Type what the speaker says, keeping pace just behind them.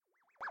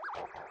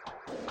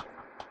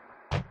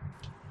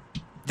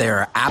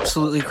They're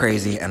absolutely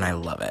crazy, and I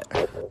love it.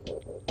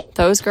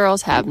 Those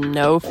girls have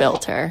no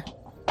filter.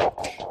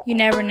 You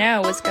never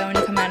know what's going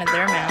to come out of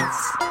their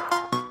mouths.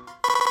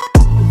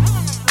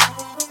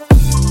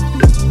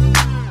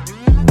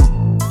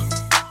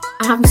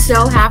 I'm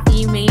so happy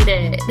you made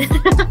it.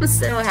 I'm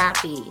so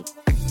happy.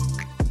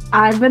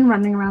 I've been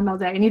running around all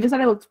day, and you just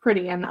said I looked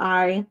pretty, and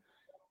I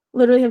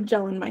literally have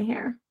gel in my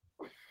hair.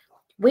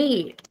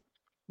 Wait.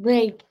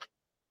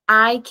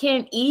 I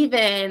can't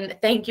even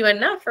thank you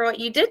enough for what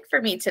you did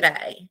for me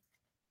today.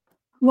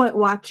 What,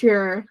 watch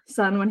your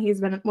son when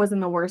was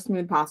in the worst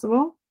mood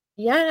possible?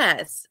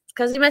 Yes,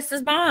 because he missed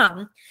his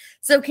mom.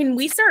 So can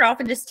we start off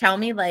and just tell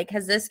me, like,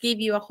 has this gave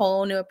you a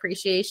whole new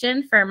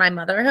appreciation for my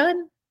motherhood?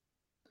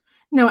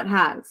 No, it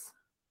has.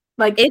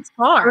 Like, it's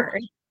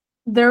hard.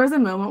 There was a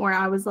moment where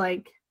I was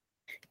like,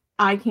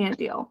 I can't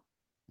deal.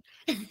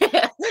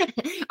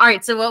 All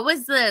right, so what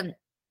was the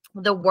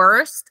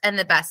worst and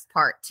the best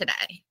part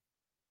today?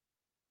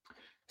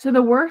 So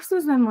the worst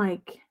was when,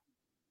 like,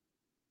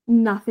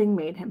 nothing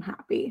made him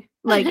happy.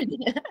 Like,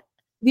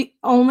 the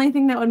only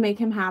thing that would make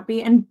him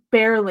happy, and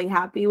barely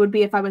happy, would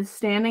be if I was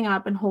standing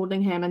up and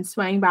holding him and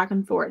swaying back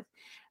and forth.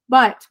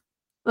 But,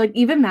 like,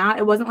 even that,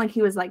 it wasn't like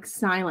he was, like,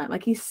 silent.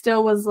 Like, he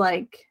still was,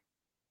 like,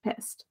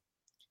 pissed.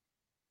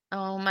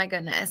 Oh my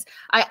goodness.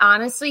 I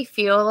honestly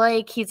feel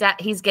like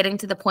he's getting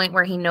to the point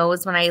where he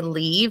knows when I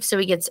leave, so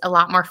he gets a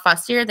lot more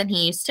fussier than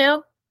he used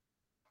to.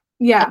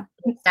 Yeah.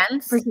 Makes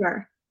sense? For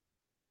sure.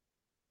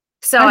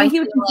 So I think he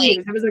was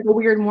confused. It was like a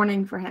weird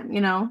morning for him, you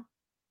know?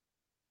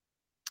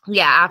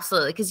 Yeah,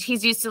 absolutely. Because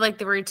he's used to like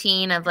the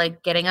routine of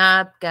like getting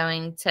up,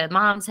 going to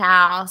mom's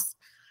house,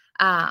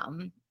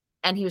 and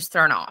he was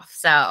thrown off.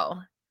 So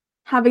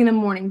having the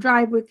morning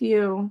drive with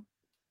you.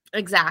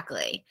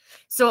 Exactly.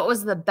 So what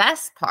was the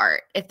best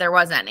part, if there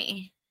was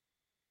any?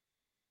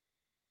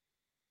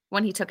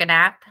 When he took a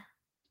nap?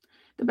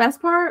 The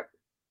best part?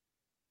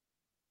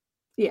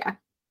 Yeah.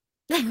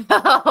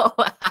 Oh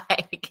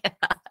my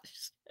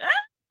gosh.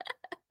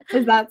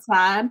 Is that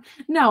sad?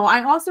 No,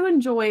 I also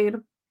enjoyed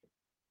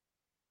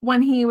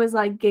when he was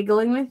like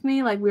giggling with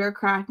me, like we were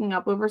cracking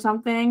up over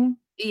something.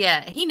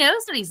 Yeah, he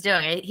knows what he's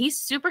doing. He's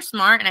super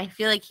smart, and I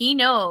feel like he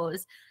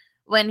knows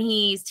when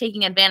he's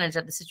taking advantage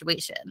of the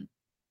situation.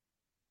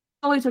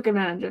 Oh, he took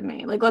advantage of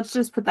me. Like, let's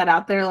just put that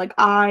out there. Like,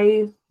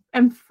 I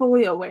am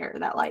fully aware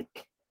that,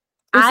 like,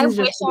 I wish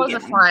I was a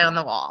fly on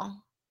the wall.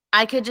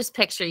 I could just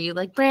picture you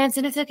like,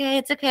 Branson, it's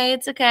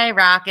okay,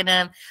 rocking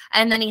him.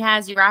 And then he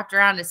has you wrapped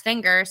around his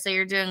finger. So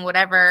you're doing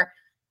whatever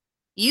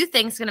you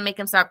think is going to make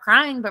him stop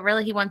crying. But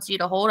really, he wants you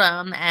to hold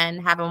him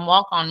and have him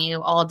walk on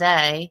you all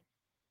day.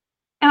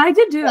 And I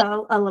did do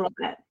that a little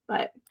bit.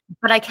 But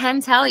I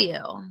can tell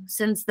you,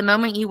 since the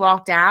moment you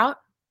walked out,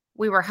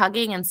 we were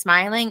hugging and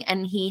smiling,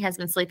 and he has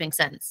been sleeping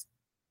since.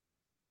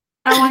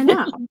 Oh, I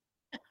know.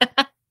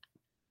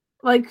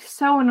 Like,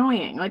 so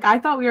annoying. Like, I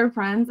thought we were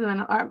friends, and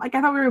then, like,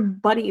 I thought we were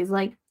buddies.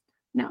 Like,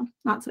 no,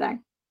 not today.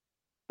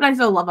 But I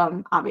still love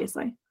him,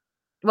 obviously.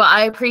 Well,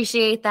 I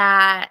appreciate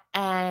that,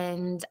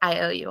 and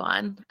I owe you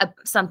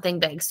something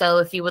big. So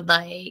if you would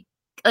like,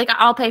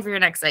 I'll pay for your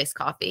next iced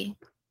coffee.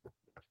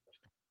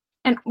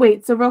 And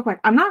wait, so real quick,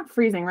 I'm not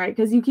freezing, right?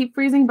 Because you keep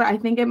freezing, but I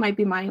think it might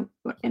be my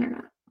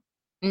internet.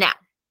 No.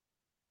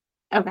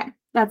 Okay,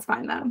 that's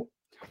fine though.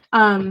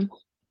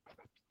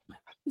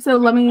 So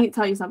let me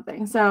tell you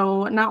something.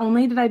 So not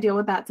only did I deal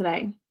with that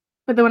today,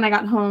 but then when I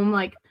got home,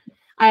 like,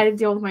 I had to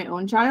deal with my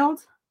own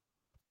child.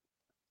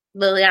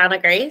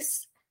 Liliana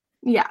Grace?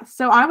 Yeah.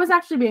 So I was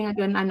actually being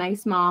a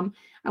nice mom.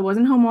 I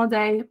wasn't home all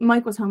day.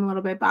 Mike was home a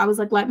little bit, but I was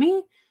like, let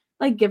me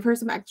like give her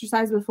some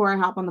exercise before I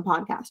hop on the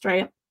podcast,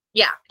 right?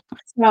 Yeah.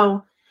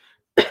 So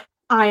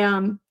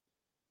I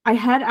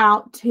head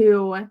out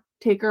to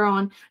take her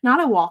on,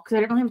 not a walk, because I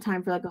didn't really have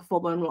time for like a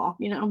full-blown walk,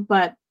 you know,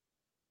 but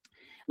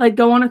like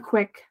go on a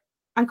quick,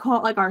 I call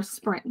it like our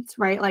sprints,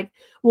 right? Like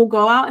we'll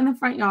go out in the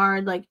front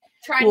yard, like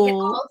try to get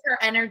all of her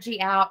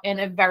energy out in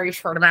a very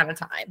short amount of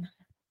time.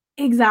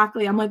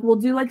 Exactly. I'm like, we'll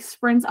do like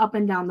sprints up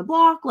and down the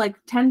block, like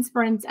 10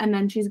 sprints, and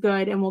then she's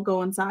good and we'll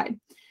go inside.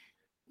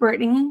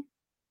 Brittany,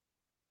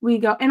 we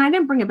go, and I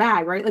didn't bring a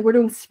bag, right? Like we're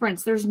doing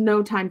sprints. There's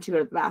no time to go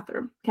to the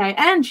bathroom. Okay.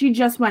 And she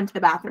just went to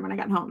the bathroom when I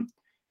got home.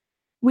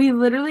 We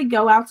literally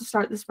go out to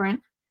start the sprint.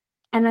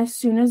 And as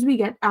soon as we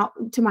get out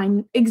to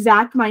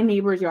my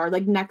neighbor's yard,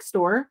 like next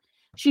door,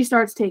 she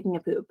starts taking a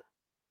poop.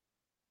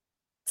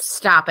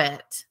 Stop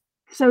it.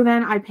 So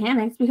then I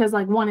panicked because,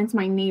 like, 1, it's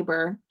my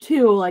neighbor.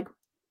 2, like,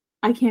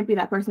 I can't be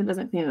that person that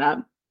doesn't clean it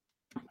up.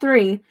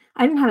 3,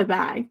 I didn't have a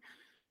bag.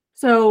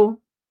 So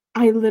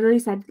I literally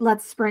said,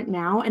 let's sprint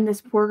now. And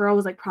this poor girl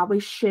was like probably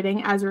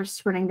shitting as we're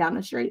sprinting down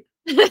the street.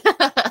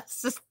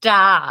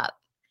 Stop.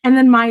 And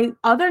then my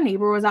other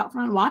neighbor was out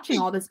front watching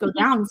all this go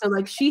down. So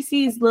like she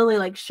sees Lily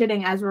like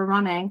shitting as we're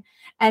running.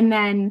 And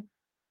then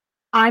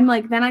I'm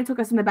like, then I took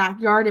us in the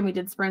backyard and we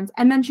did sprints.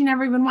 And then she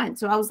never even went.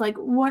 So I was like,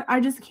 what? I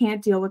just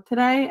can't deal with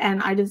today.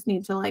 And I just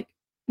need to like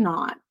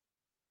not.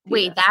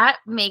 Wait, that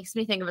makes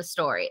me think of a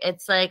story.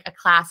 It's like a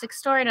classic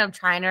story, and I'm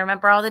trying to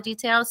remember all the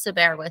details, so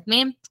bear with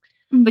me.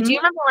 But do Mhm. you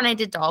remember when I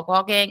did dog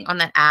walking on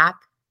that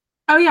app?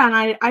 Oh yeah,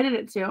 and I did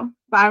it too.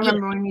 But I Yeah.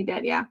 remember when you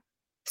did, yeah.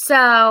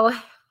 So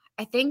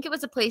I think it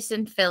was a place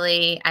in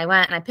Philly. I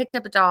went and I picked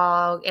up a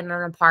dog in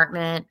an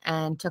apartment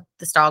and took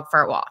this dog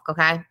for a walk.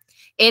 Okay.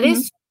 It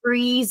is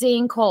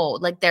freezing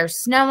cold. Like there's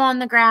snow on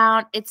the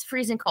ground. It's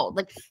freezing cold.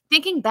 Like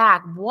thinking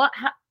back,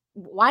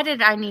 why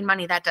did I need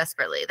money that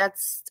desperately?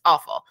 That's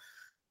awful.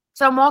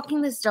 So I'm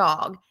walking this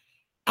dog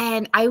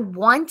and I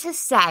want to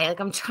say, like,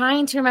 I'm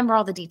trying to remember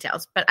all the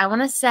details, but I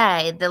want to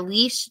say the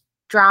leash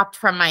dropped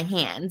from my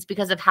hands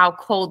because of how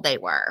cold they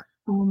were.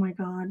 Oh my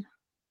God.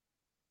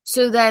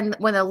 So then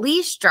when the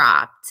leash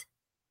dropped,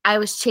 I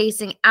was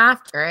chasing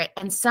after it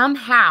and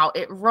somehow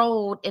it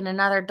rolled in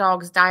another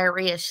dog's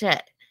diarrhea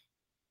shit.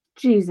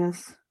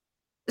 Jesus.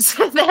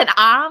 So then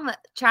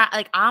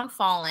I'm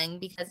falling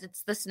because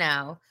it's the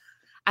snow.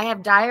 I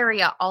have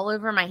diarrhea all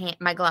over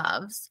my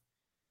gloves.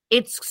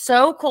 It's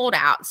so cold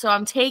out. So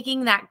I'm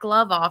taking that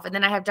glove off and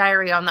then I have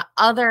diarrhea on the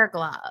other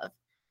glove.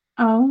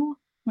 Oh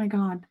my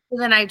God. So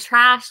then I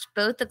trashed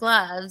both the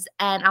gloves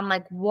and I'm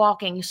like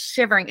walking,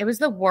 shivering. It was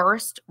the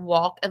worst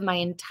walk of my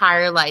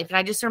entire life. And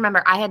I just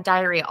remember I had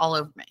diarrhea all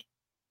over me.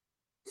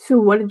 So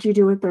what did you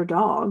do with their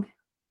dog?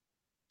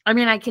 I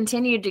mean, I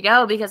continued to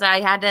go because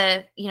I had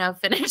to,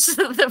 finish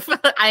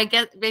I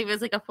guess maybe it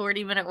was like a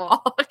 40-minute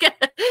walk,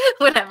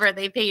 whatever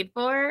they paid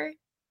for.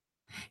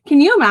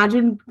 Can you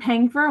imagine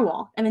paying for a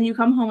walk and then you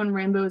come home and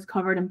Rambo is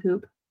covered in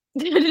poop?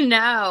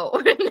 No,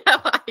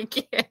 I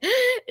can't.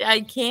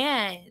 I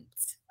can't.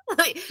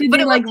 Did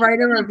they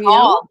write a review?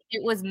 Dog.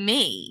 It was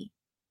me.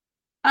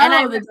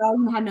 Oh, the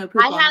dog had no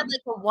poop. I had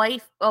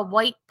like a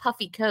white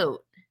puffy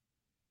coat.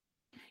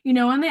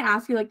 When they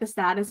ask you like the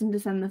status and to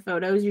send the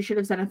photos, you should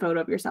have sent a photo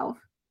of yourself.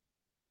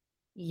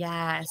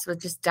 Yes, with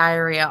just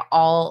diarrhea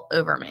all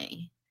over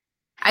me.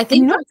 I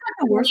think that's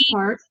not the worst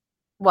part.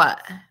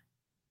 What?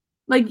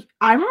 Like,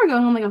 I remember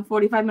going on like a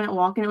 45-minute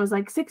walk and it was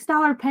like $6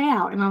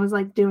 payout. And I was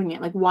like doing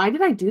it. Like, why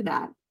did I do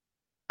that?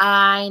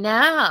 I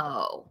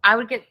know. I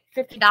would get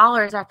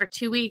 $50 after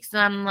 2 weeks.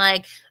 And I'm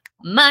like,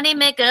 money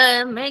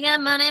maker, mega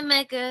money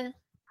maker.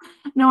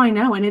 No, I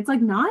know. And it's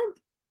like not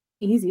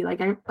easy.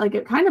 Like,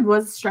 it kind of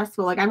was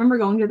stressful. Like, I remember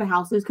going to the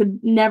houses, could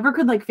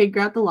like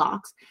figure out the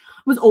locks.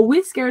 Was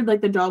always scared like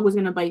the dog was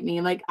gonna bite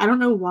me. Like, I don't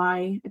know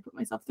why I put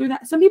myself through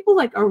that. Some people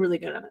like are really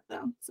good at it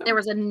though. So there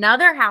was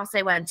another house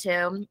I went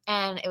to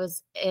and it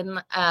was in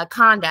a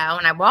condo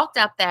and I walked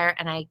up there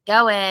and I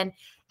go in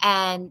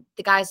and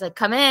the guy's like,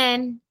 come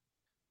in.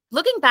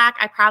 Looking back,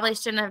 I probably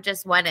shouldn't have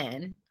just went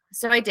in.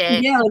 So I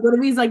did. Yeah, like what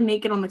if he's like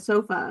naked on the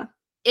sofa?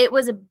 It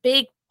was a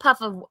big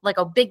puff of like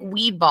a big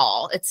weed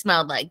ball. It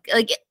smelled like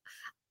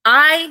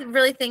I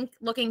really think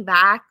looking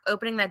back,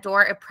 opening that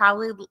door, it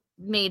probably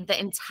made the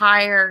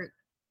entire,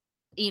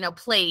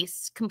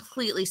 place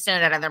completely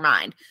stoned out of their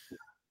mind.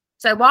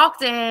 So I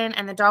walked in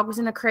and the dog was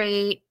in a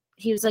crate.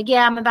 He was like,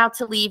 yeah, I'm about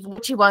to leave,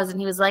 which he was. And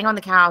he was laying on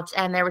the couch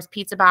and there was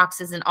pizza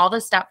boxes and all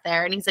this stuff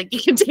there. And he's like,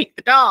 you can take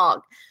the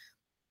dog.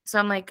 So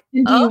I'm like, do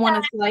you want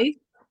a slice?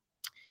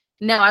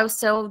 No, I was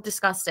so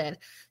disgusted.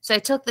 So I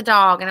took the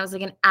dog and it was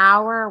like an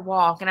hour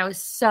walk and I was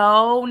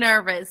so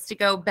nervous to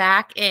go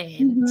back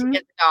in to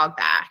get the dog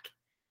back.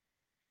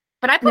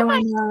 But I put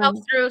myself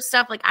through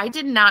stuff like I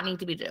did not need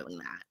to be doing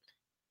that.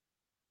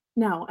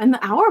 No, and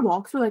the hour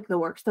walks were like the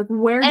worst. Like,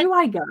 where do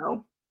I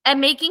go?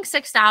 And making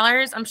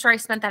 $6, I'm sure I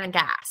spent that in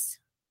gas.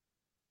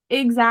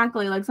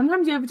 Exactly. Like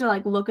sometimes you have to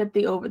like look at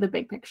the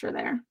big picture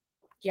there.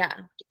 Yeah.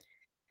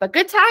 But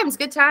good times.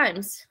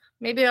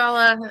 Maybe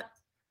I'll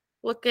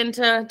look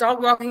into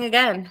dog walking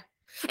again.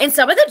 And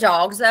some of the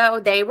dogs, though,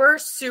 they were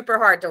super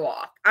hard to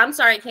walk. I'm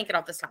sorry, I can't get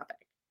off this topic.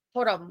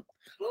 Hold on.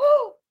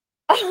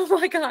 Oh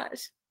my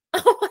gosh.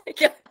 Oh my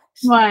gosh.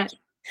 What?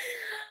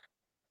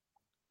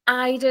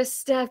 I just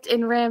stepped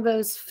in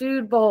Rambo's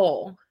food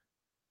bowl.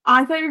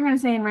 I thought you were going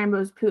to say in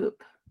Rambo's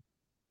poop.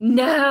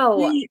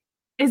 No.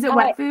 Is it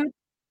wet food?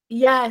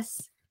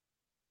 Yes.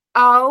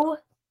 Oh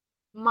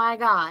my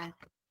God.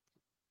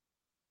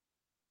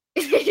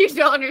 You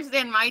don't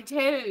understand my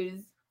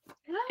toes.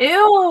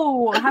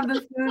 Ew. Have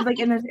the food like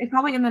it's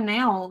probably in the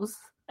nails.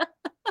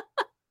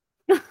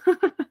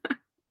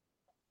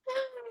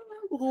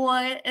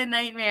 What a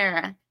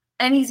nightmare.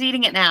 And he's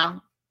eating it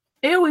now.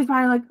 Ew, he's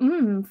probably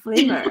like,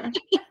 flavor.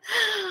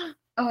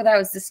 Oh, that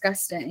was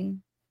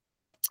disgusting.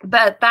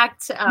 But back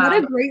to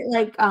what a great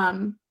like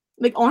on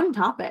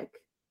topic.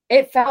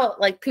 It felt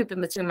like poop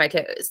in between my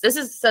toes. This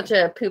is such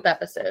a poop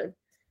episode.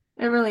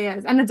 It really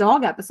is. And a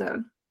dog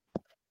episode.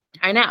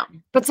 I know.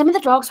 But some of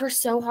the dogs were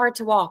so hard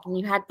to walk and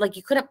you had like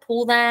you couldn't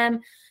pull them,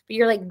 but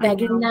you're like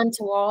begging them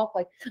to walk.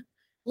 Like,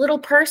 little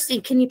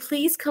Percy, can you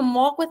please come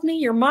walk with me?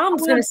 Your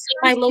mom's gonna see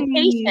my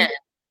location.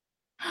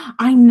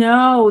 I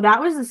know.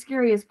 That was the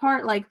scariest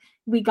part. Like,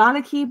 we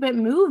gotta keep it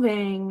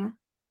moving.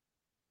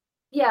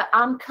 Yeah,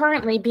 I'm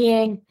currently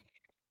being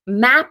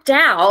mapped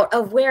out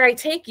of where I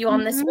take you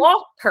on this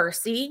walk,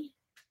 Percy.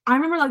 I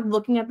remember like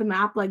looking at the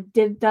map, like,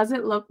 does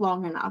it look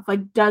long enough?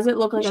 Like, does it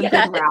look like a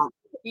good route?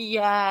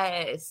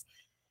 Yes.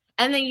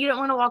 And then you don't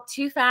want to walk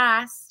too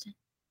fast.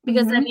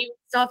 because then you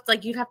still have to,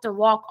 you'd have to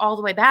walk all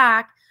the way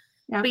back,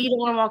 Yep. but you don't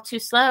want to walk too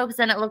slow because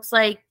then it looks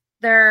like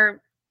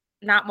they're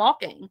not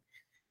walking.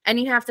 And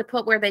you have to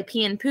put where they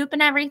pee and poop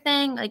and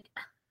everything. Like,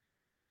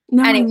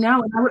 no, anyway. I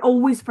know. And I would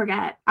always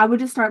forget. I would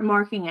just start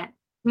marking it.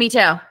 Me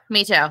too.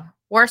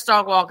 Worst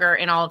dog walker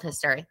in all of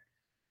history.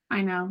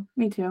 I know.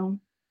 Me too.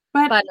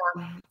 But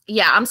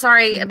yeah, I'm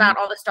sorry about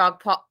all this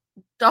dog talk.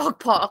 Dog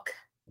poop.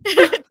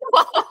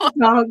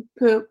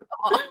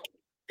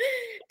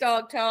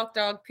 Dog talk,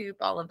 dog poop,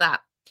 all of that.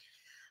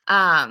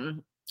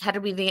 How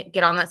did we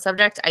get on that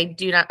subject? I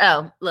do not.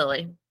 Oh,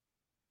 Lily.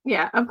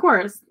 Yeah, of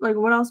course. Like,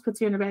 what else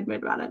puts you in a bad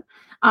mood about it?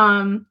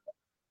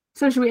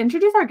 So should we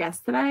introduce our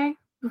guest today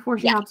before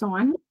she hops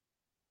on?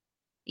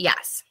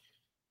 Yes.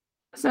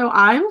 So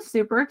I'm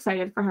super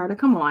excited for her to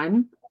come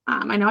on.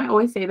 I know I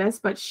always say this,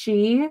 but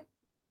she,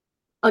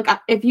 like,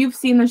 if you've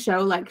seen the show,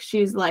 like,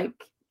 she's like,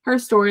 her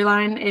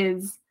storyline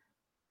is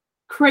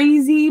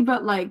crazy,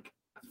 but like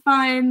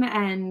fun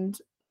and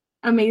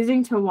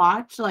amazing to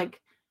watch,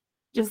 like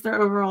just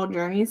their overall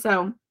journey.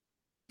 So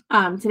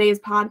today's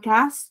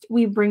podcast,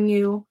 we bring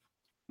you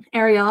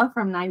Ariella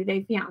from 90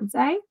 Day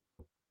Fiance.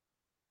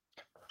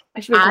 I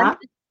should be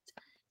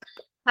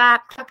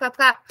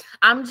clap.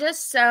 I'm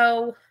just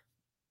so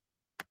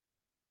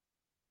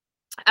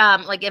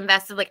like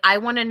invested. Like, I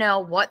want to know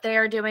what they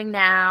are doing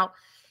now.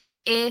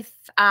 If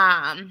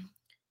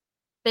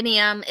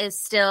Biniam is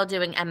still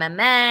doing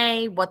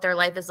MMA, what their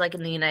life is like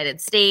in the United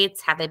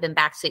States. Have they been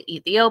back to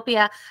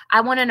Ethiopia?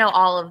 I want to know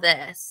all of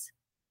this.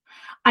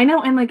 I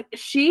know. And like,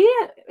 she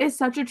is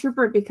such a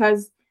trooper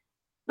because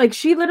like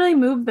she literally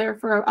moved there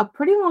for a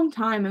pretty long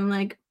time. And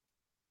like,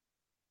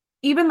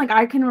 even like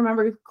I can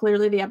remember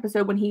clearly the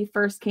episode when he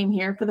first came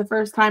here for the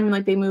first time and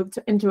like they moved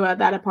into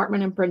that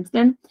apartment in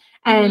Princeton.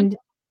 And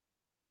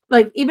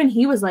like, even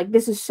he was like,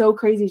 this is so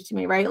crazy to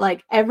me, right?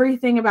 Like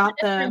everything about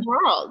the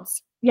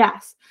worlds.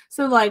 Yes.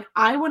 So like,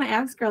 I want to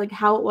ask her like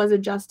how it was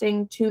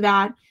adjusting to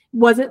that.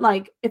 Was it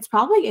like, it's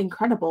probably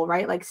incredible,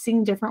 right? Like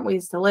seeing different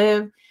ways to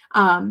live.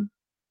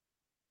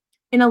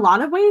 In a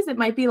lot of ways, it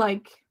might be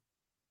like,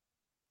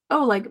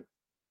 oh, like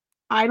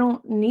I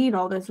don't need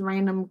all this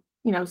random,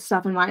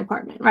 stuff in my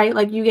apartment, right?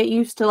 Like you get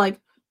used to like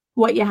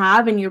what you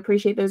have and you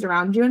appreciate those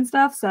around you and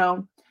stuff.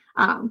 So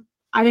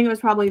I think it was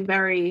probably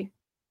very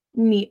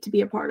neat to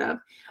be a part of.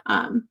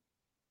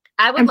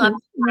 I would love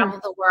to travel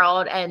the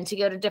world and to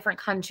go to different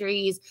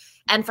countries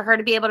and for her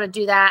to be able to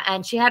do that.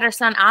 And she had her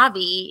son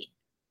Avi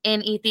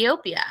in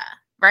Ethiopia,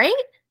 right?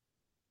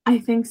 I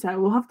think so.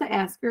 We'll have to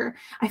ask her.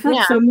 I feel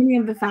like so many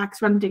of the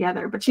facts run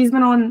together, but she's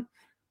been on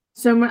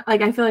so much,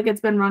 like I feel like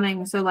it's been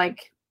running. So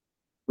like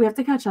we have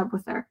to catch up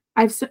with her.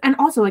 And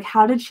also like,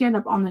 how did she end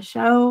up on the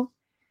show?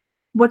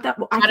 I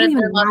can't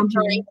even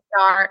imagine.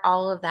 Start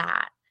all of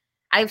that.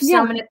 I have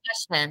so many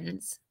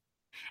questions.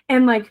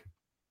 And like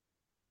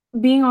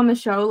being on the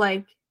show,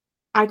 like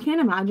I can't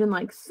imagine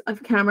like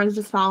if cameras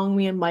just following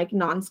me and Mike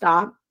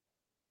nonstop.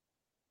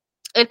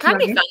 It can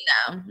be fun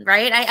though,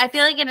 right? I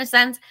feel like in a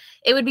sense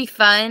it would be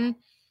fun,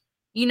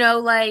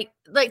 like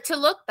to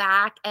look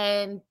back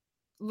and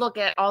look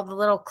at all the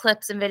little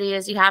clips and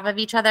videos you have of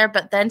each other,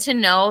 but then to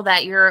know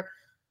that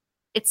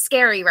it's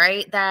scary,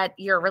 right? That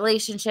your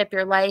relationship,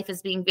 your life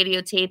is being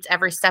videotaped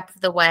every step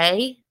of the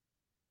way.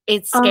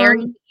 It's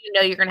scary.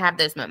 You're going to have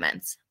those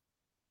moments.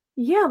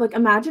 Yeah. Like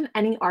imagine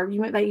any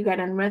argument that you get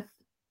in with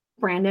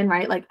Brandon,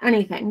 right? Like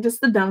anything,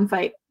 just the dumb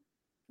fight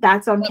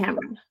that's on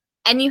camera.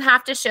 And you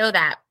have to show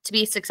that to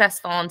be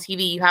successful on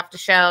TV. You have to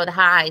show the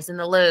highs and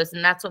the lows.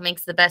 And that's what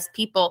makes the best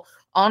people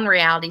on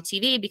reality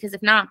TV, because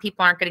if not,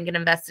 people aren't going to get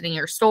invested in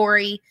your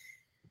story.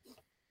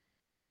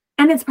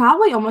 And it's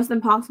probably almost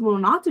impossible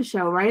not to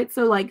show, right?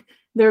 So like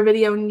they're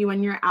videoing you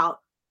when you're out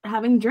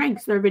having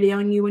drinks. They're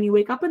videoing you when you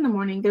wake up in the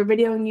morning. They're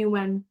videoing you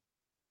when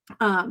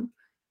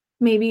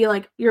maybe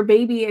like your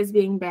baby is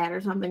being bad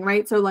or something,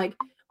 right? So like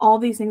all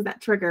these things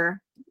that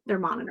trigger, they're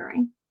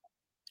monitoring.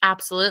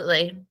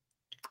 Absolutely.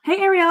 Hey,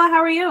 Ariella,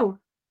 how are you?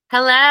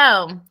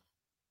 Hello.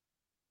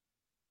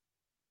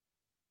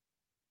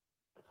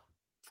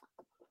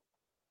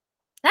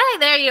 Hey,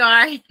 there you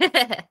are.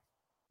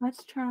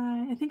 Let's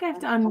try. I think I have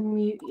to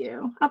unmute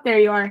you. Oh, there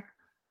you are.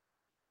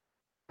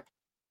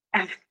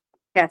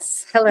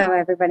 Yes. Hello,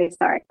 everybody.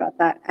 Sorry about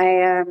that.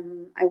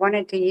 I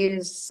wanted to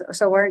use,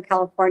 so we're in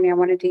California. I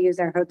wanted to use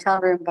our hotel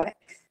room, but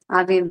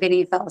Avi and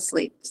Vinny fell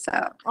asleep. So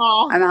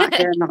I'm out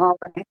here in the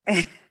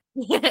hallway.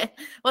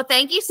 Well,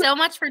 thank you so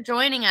much for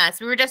joining us.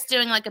 We were just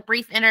doing like a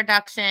brief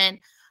introduction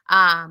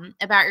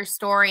about your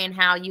story and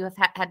how you have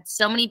had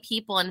so many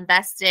people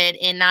invested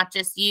in not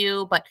just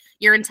you, but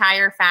your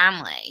entire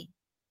family.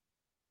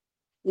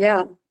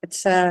 Yeah,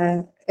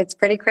 it's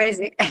pretty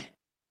crazy.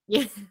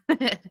 Yeah.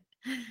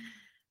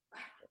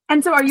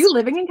 And so are you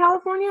living in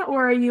California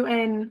or are you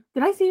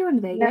did I see you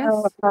in Vegas?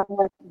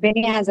 No,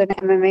 Vinny has an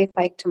MMA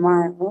fight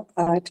tomorrow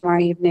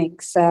evening.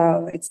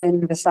 So it's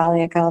in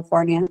Visalia,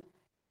 California.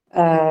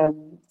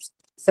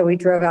 So we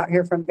drove out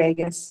here from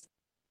Vegas.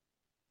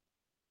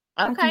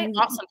 Okay,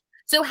 awesome.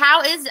 So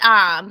how is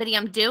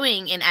Biniam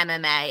doing in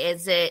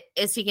MMA?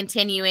 Is he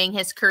continuing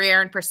his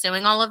career and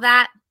pursuing all of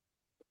that?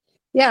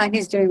 Yeah,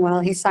 he's doing well.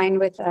 He signed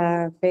with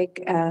a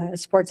big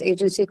sports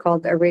agency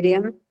called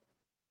Iridium,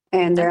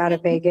 and they're out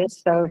of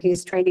Vegas. So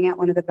he's training at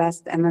one of the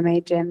best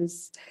MMA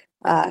gyms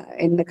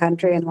in the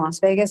country in Las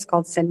Vegas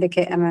called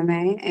Syndicate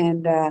MMA.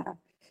 And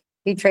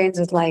he trains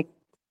with like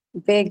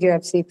big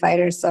UFC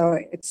fighters. So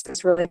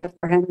it's really good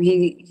for him.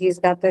 He's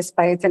got this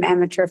fight. It's an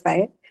amateur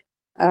fight.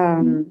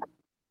 And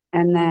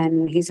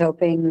then he's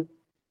hoping,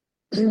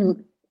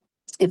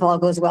 if all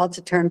goes well,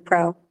 to turn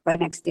pro by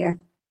next year.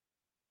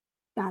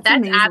 That's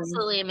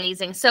absolutely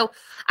amazing. So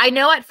I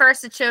know at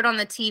first it showed on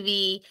the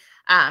TV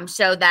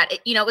show that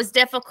it was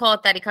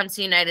difficult that he comes to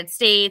the United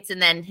States,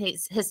 and then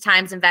his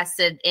time's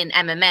invested in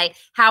MMA.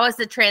 How has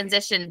the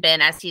transition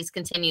been as he's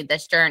continued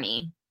this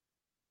journey?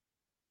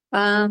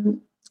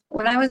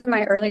 When I was in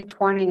my early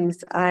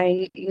 20s,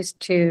 I used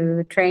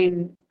to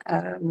train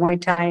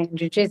Muay Thai and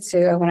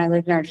Jiu-Jitsu when I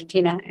lived in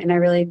Argentina, and I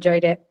really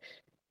enjoyed it.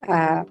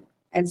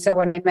 And so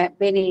when I met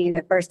Vinny,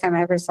 the first time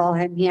I ever saw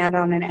him, he had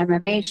on an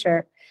MMA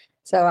shirt.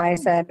 So I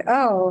said,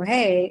 "Oh,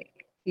 hey,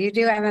 you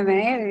do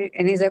MMA?"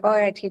 And he's like, "Oh,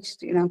 I teach,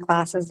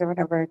 classes or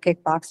whatever,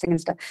 kickboxing and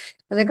stuff."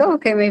 I was like, "Oh,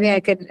 okay, maybe I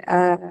could,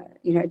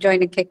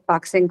 join a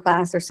kickboxing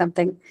class or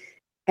something."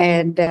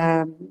 And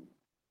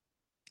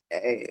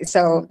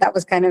so that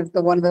was kind of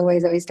one of the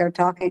ways that we started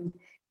talking.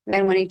 And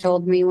then when he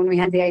told me, when we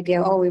had the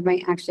idea, we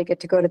might actually get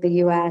to go to the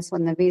U.S.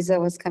 when the visa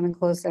was coming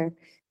closer,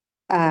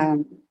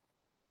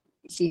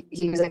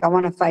 he was like, I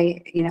want to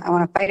fight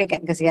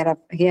again, because he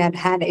had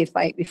had a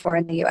fight before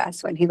in the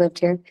U.S. when he lived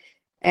here.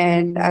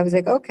 And I was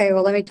like, okay,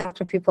 well, let me talk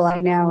to people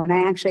I know. And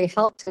I actually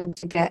helped him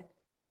to get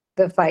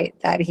the fight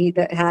that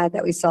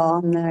we saw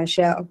on the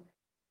show.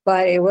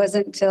 But it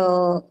wasn't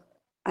until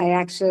I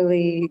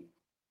actually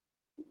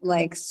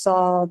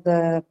saw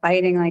the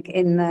fighting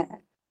in the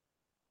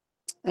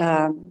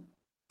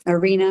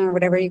arena or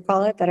whatever you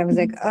call it, that I was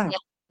like, oh,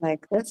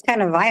 that's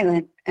kind of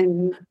violent.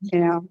 And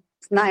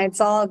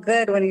it's all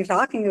good when you're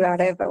talking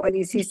about it, but when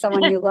you see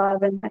someone you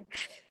love, and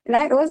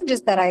it wasn't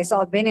just that I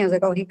saw Vinny, I was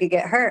like, oh, he could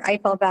get hurt. I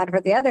felt bad for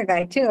the other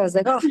guy too. I was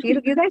like, oh, you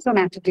guys don't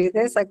have to do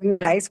this. We can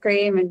ice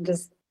cream and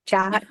just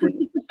chat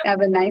and have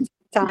a nice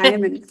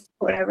time and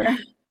whatever.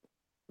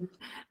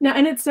 No,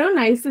 and it's so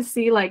nice to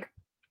see,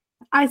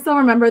 I still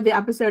remember the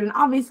episode, and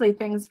obviously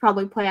things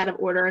probably play out of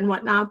order and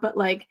whatnot, but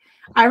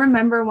I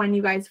remember when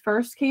you guys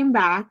first came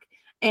back,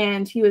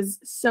 and he was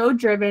so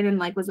driven and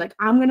was like,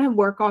 I'm going to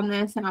work on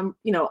this, and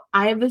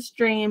I have this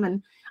dream.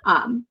 And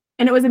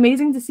it was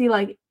amazing to see,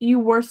 you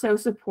were so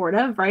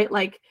supportive, right?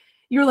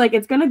 You're like,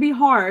 it's going to be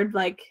hard.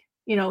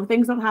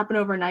 Things don't happen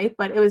overnight,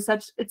 but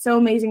it's so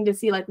amazing to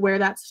see where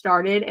that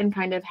started and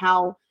kind of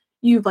how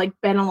you've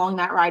been along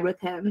that ride with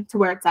him to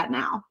where it's at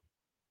now.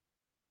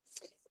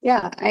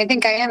 Yeah, I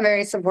think I am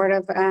very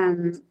supportive.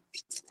 I'm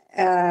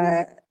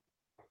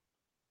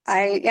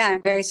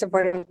very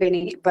supportive of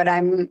Vinny, but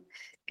I'm,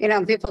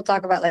 people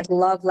talk about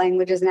love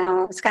languages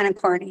now. It's kind of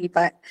corny,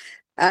 but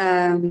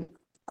I'm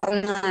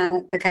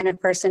not the kind of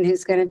person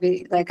who's going to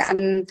be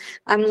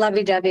I'm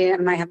lovey-dovey,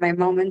 and I have my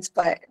moments,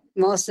 but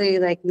mostly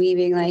me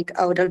being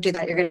oh, don't do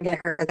that, you're going to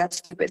get hurt, that's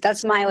stupid.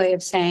 That's my way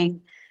of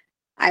saying,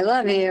 I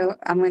love you,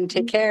 I'm going to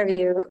take care of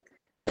you.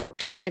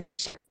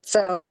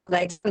 So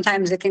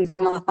sometimes it can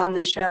come off on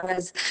the show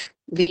as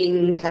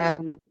being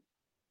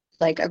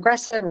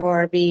aggressive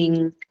or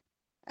being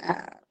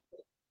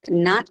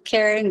not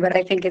caring, but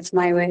I think it's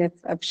my way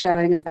of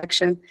showing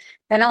affection.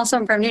 And also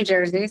I'm from New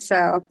Jersey,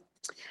 so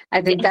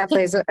I think that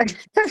plays a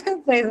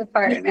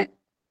part in it.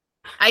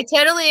 I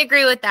totally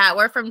agree with that.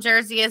 We're from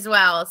Jersey as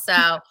well,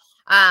 so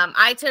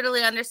I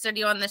totally understood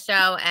you on the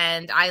show,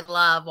 and I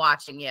love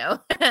watching you.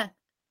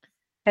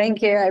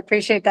 Thank you. I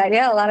appreciate that.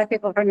 Yeah, a lot of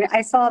people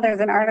I saw there's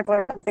an article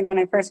or something when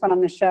I first went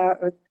on the show.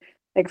 It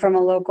was from a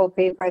local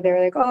paper. They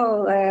were like,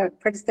 oh,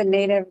 Princeton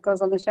native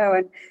goes on the show.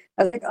 And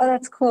I was like, oh,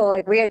 that's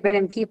cool. We had been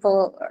in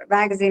People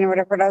magazine or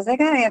whatever. And I was like,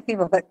 oh, yeah,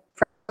 People. But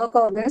for a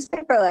local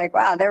newspaper,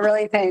 wow, they're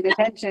really paying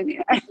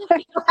attention.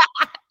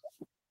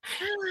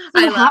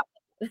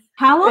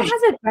 How long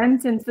has it been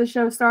since the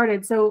show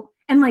started? So,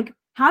 and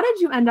how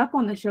did you end up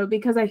on the show?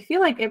 Because I feel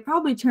like it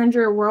probably turned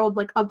your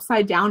world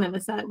upside down in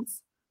a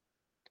sense.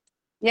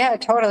 Yeah,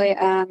 totally.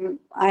 I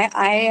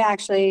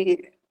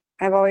actually,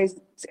 I've always,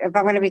 if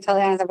I'm going to be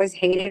totally honest, I've always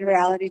hated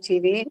reality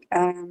TV.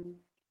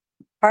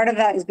 Part of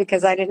that is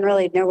because I didn't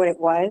really know what it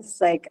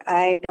was.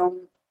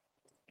 I'm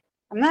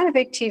not a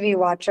big TV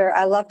watcher.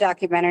 I love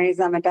documentaries.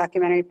 I'm a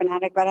documentary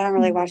fanatic, but I don't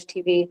really watch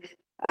TV.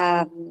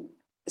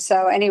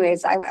 So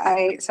anyways,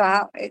 it's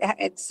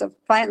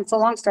a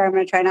long story. I'm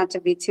going to try not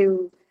to be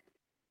too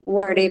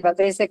wordy, but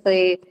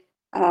basically,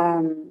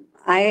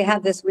 I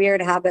have this weird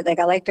habit.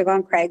 I like to go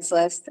on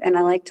Craigslist, and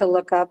I like to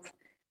look up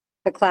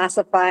the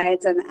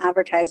classifieds and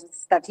advertisement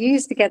stuff. You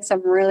used to get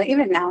some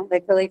even now,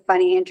 really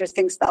funny,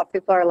 interesting stuff.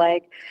 People are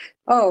like,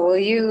 oh, will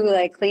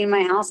you clean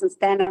my house and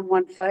stand on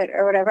one foot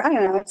or whatever? I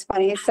don't know. It's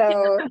funny.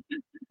 So,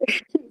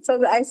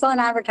 so I saw an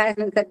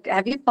advertisement that,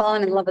 have you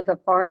fallen in love with a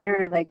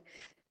foreigner?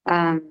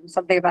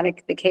 Something about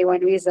the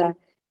K-1 visa.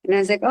 And I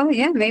was like, oh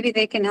yeah, maybe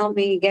they can help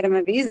me get him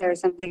a visa or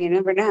something. You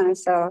never know.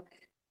 So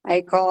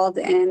I called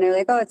and they're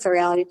like, oh, it's a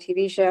reality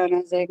TV show. And I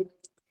was like,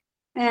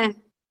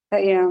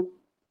 but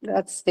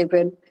that's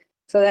stupid.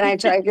 So then I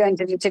tried going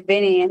to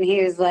Vinny and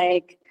he was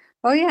like,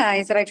 oh yeah.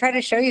 He said, I tried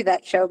to show you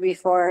that show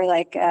before.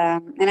 Like,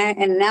 and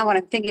now when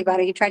I'm thinking about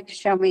it, he tried to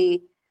show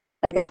me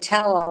like a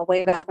tell-all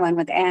way back when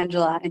with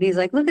Angela. And he's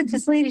like, look at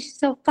this lady. She's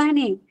so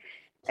funny.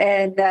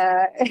 And,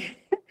 and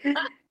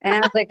I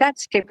was like,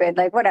 that's stupid.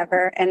 Like,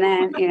 whatever. And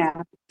then,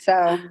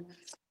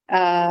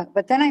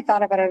 but then I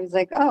thought about it. I was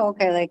like, oh,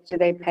 okay. Like, do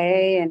they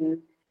pay? And,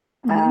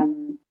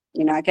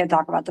 I can't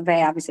talk about the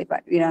pay obviously,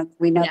 but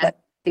we know that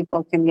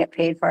people can get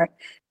paid for it.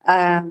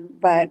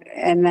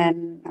 And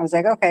then I was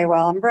like, okay,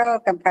 well, I'm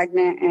broke, I'm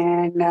pregnant,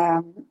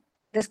 and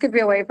this could be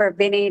a way for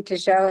Vinny to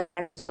show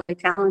I'm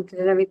really talented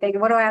and everything.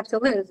 And what do I have to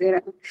lose?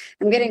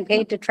 I'm getting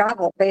paid to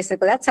travel,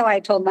 basically. That's how I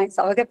told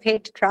myself I get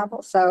paid to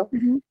travel. So,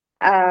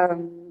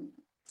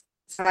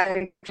 so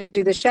I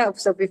do the show.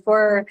 So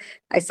before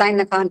I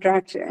signed the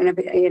contract, and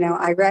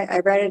I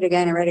read it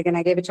again.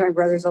 I gave it to my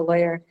brother, who's a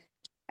lawyer.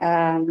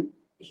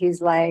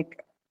 He's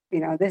like,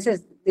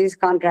 these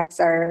contracts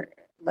are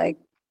like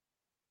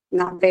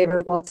not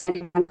favorable to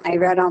anyone. I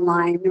read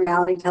online,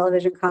 reality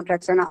television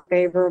contracts are not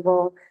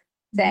favorable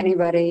to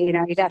anybody.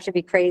 You'd have to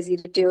be crazy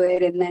to do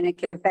it, and then it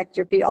can affect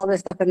your all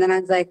this stuff. And then I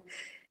was like,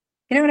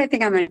 you know what? I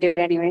think I'm going to do it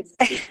anyways.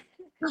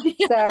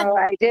 So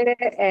I did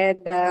it,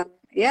 and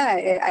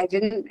I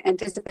didn't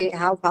anticipate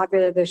how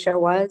popular the show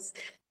was.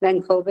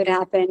 Then COVID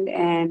happened,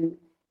 and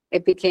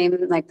it became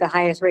like the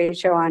highest rated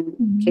show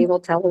on cable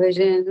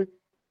television.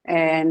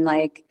 And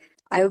like,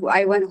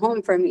 I went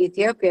home from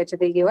Ethiopia to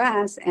the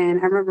US,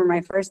 and I remember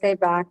my first day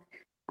back,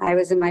 I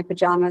was in my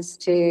pajamas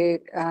to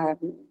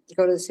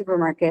go to the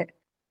supermarket.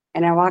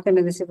 And I walked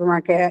into the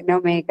supermarket,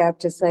 no makeup,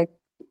 just like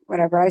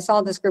whatever. I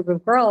saw this group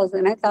of girls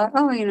and I thought,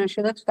 oh,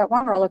 that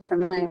one girl looked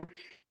familiar.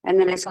 And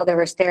then I saw they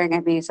were staring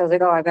at me. So I was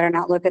like, oh, I better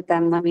not look at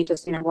them. Let me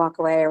just, walk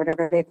away or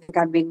whatever. They think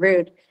I'm being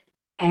rude.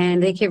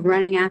 And they keep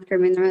running after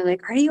me and they're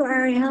like, are you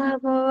Ariella?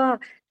 Blah, blah.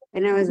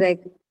 And I was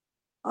like,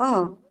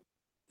 oh,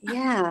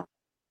 yeah.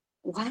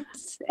 What?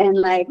 And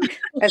like,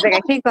 I was like,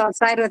 I can't go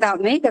outside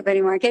without makeup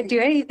anymore. I can't do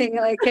anything.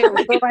 Like, I can't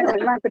go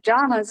in my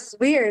pajamas. It's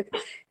weird.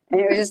 And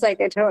it was just like,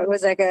 it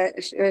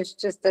was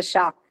just a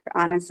shock,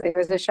 honestly. It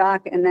was a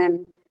shock. And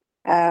then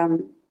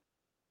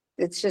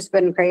it's just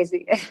been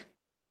crazy.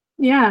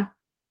 Yeah.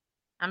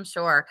 I'm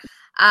sure.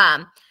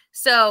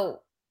 So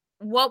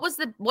what's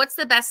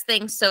the best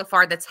thing so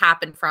far that's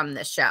happened from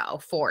the show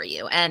for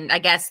you? And I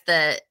guess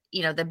the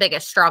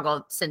biggest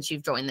struggle since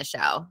you've joined the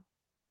show.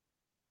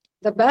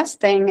 The best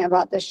thing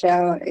about the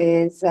show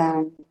is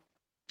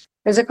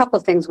there's a couple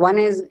of things. One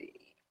is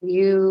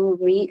you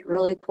meet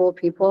really cool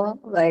people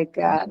like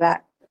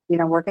that,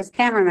 work as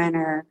cameramen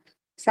or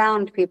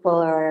sound people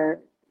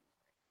or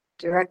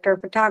director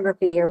of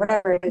photography or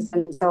whatever it is.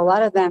 And so a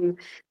lot of them,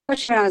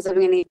 especially when I was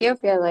living in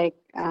Ethiopia, like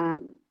I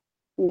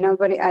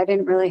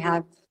didn't really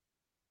have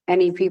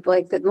any people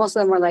like that. Most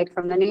of them were like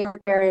from the New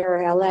York area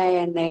or LA,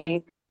 and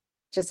they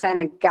just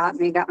kind of got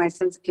my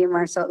sense of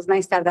humor. So it was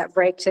nice to have that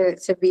break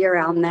to be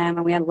around them,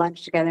 and we had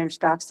lunch together and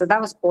stuff. So that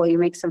was cool. You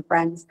make some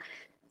friends.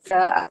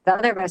 The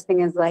other best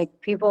thing is like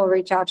people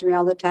reach out to me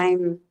all the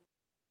time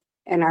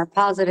and are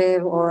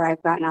positive, or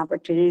I've gotten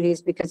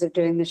opportunities because of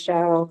doing the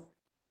show.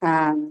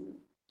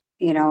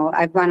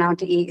 I've gone out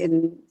to eat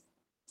and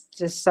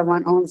just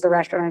someone owns the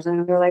restaurant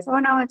and they're like, oh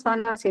no, it's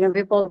on us.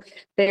 People,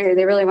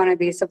 they really want to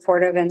be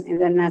supportive, and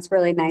then that's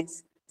really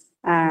nice.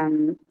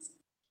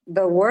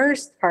 The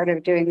worst part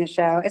of doing the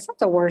show, it's not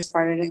the worst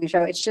part of doing the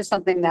show, it's just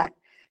something that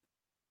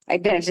I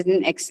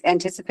didn't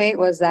anticipate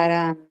was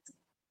that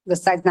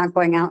besides not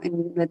going out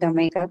with no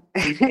makeup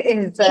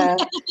is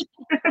the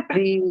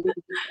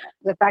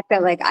fact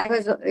that like I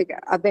was like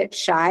a bit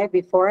shy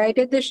before I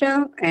did the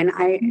show,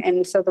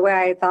 and so the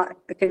way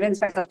I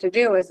convinced myself to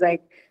do was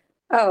like,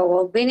 oh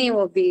well,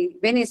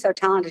 Vinny's so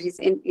talented, he's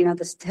in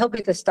he'll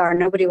be the star,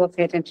 nobody will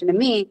pay attention to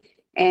me,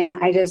 and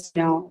I just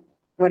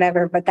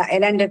whatever. But that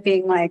it ended up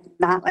being like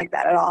not like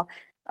that at all.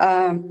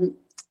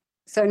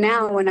 So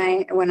now when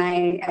I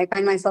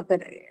find myself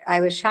that I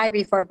was shy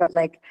before, but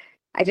like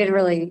I didn't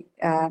really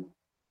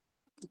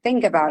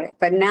think about it.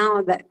 But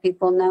now that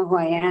people know who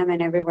I am,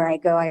 and everywhere I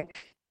go,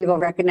 people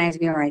recognize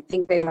me, or I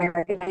think they might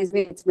recognize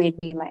me, it's made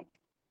me like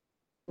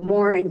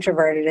more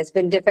introverted. It's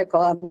been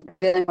difficult. I'm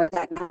dealing with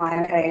that now.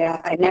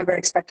 I never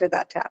expected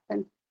that to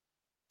happen.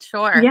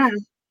 Sure. Yeah.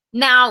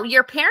 Now,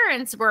 your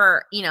parents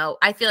were,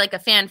 I feel like a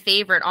fan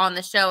favorite on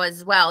the show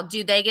as well.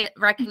 Do they get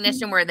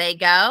recognition where they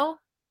go?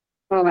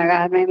 Oh my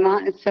God, my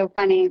mom, it's so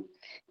funny.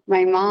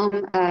 My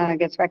mom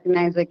gets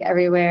recognized like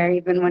everywhere,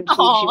 even when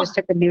she just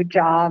took a new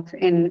job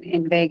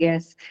in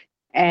Vegas.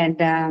 And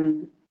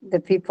the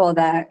people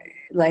that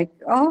like,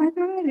 oh my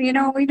God,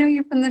 we know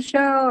you from the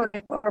show.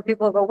 Or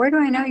people go, where do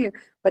I know you?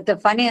 But the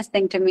funniest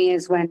thing to me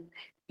is when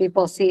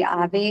people see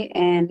Avi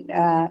and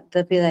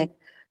they'll be like,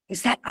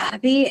 is that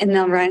Avi? And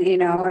they'll run,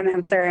 and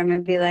I'm there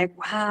and be like,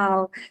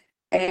 wow.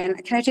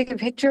 And can I take a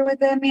picture with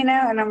them, And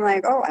I'm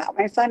like, oh, wow,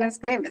 my son is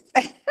famous.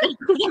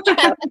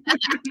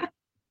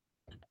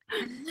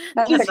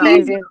 That's the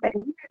craziest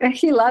thing.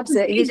 He loves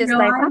it. He's just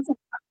like,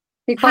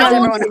 he calls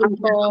everyone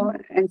uncle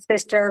and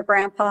sister,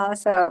 grandpa.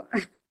 So,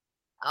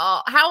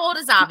 how old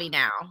is Avi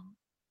now?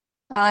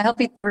 He'll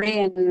be 3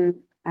 in,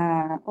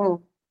 I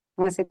want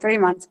to say 3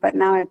 months, but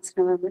now it's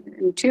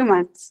in 2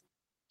 months.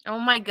 Oh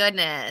my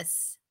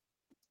goodness.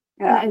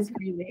 That is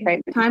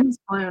crazy. Time's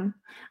flown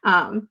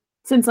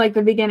since like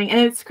the beginning. And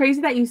it's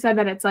crazy that you said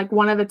that it's like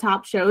one of the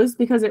top shows,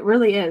 because it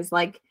really is.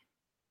 Like,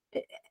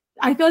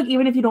 I feel like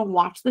even if you don't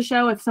watch the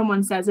show, if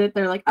someone says it,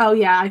 they're like, oh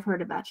yeah, I've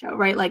heard of that show,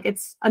 right? Like,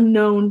 it's a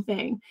known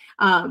thing.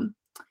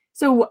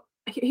 So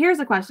here's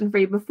a question for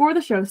you. Before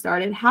the show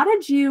started, how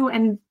did you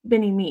and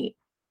Vinny meet?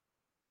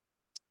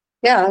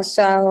 Yeah,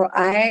 so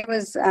I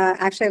was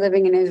actually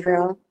living in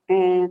Israel,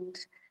 and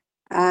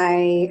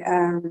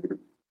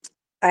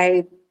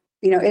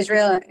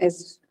Israel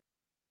is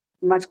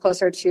much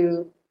closer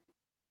to,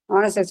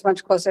 honestly, it's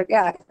much closer.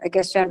 Yeah, I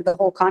guess the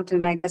whole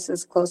continent, I guess,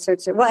 is closer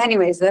to, well,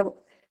 anyways, the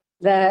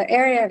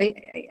area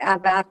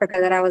of Africa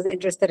that I was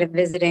interested in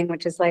visiting,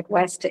 which is like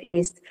west to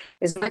east,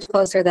 is much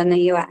closer than the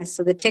US.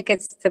 So the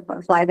tickets to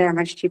fly there are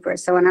much cheaper.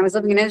 So when I was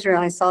living in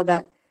Israel, I saw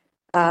that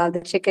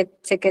the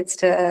tickets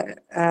to,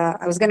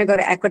 I was going to go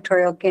to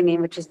Equatorial Guinea,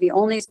 which is the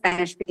only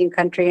Spanish-speaking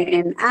country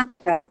in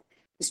Africa.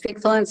 You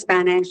speak fluent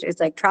Spanish. It's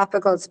like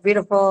tropical. It's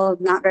beautiful,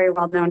 not very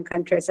well-known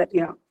country. I said,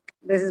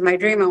 this is my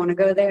dream. I want to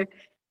go there.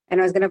 And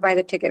I was going to buy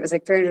the ticket. It was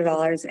like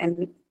 $300.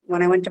 And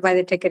when I went to buy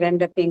the ticket, it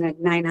ended up being like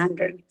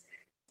 $900.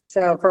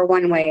 So for a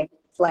one-way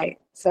flight.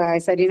 So I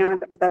said,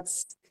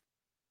 that's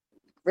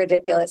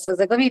ridiculous. So I was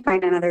like, let me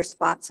find another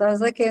spot. So I was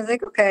like,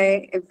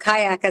 okay. And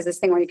Kayak has this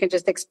thing where you can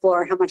just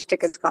explore how much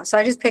tickets cost. So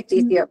I just picked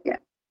Ethiopia.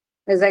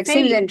 It was like,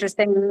 seems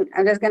interesting.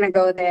 I'm just going to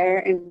go there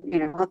and,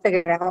 I'll figure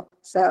it out.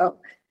 So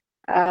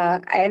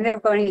I ended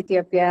up going to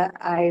Ethiopia.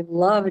 I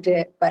loved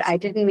it, but I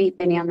didn't meet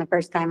Vinny on the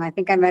first time. I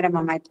think I met him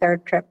on my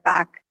third trip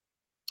back.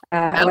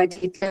 I went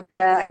to Ethiopia.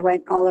 I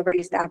went all over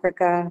East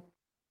Africa.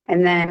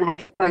 And then I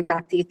went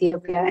back to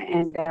Ethiopia,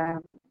 and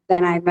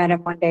then I met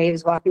him one day. He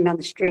was walking down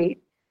the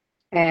street,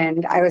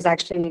 and I was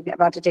actually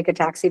about to take a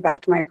taxi back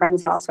to my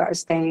friend's house where I was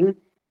staying.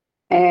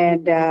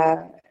 And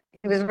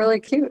he was really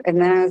cute. And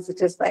then I was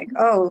just like,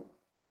 oh,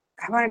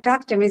 I want to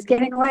talk to him. He's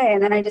getting away.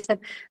 And then I just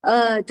said,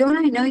 don't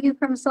I know you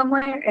from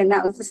somewhere? And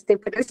that was the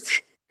stupidest,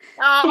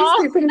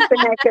 stupidest thing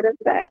I could have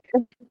said.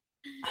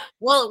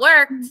 Well, it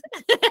worked.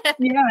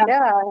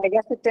 Yeah, I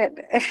guess it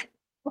did.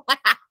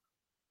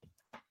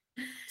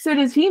 So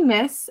does he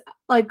miss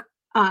like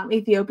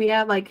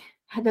Ethiopia? Like,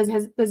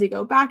 does he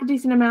go back a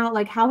decent amount?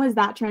 Like, how has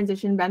that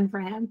transition been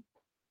for him?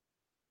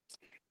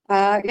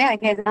 Yeah,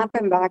 he has not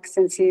been back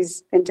since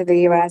he's been to the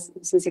U.S.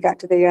 Since he got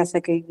to the U.S.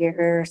 like a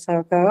year or so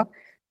ago.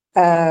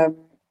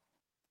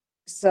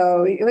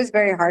 So it was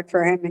very hard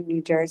for him in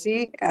New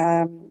Jersey.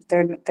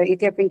 The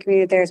Ethiopian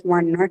community there is more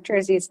in North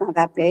Jersey. It's not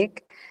that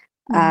big.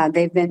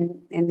 They've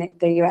been in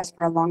the U.S.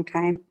 for a long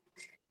time.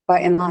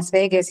 But in Las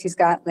Vegas, he's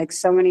got like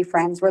so many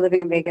friends. We're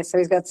living in Vegas, so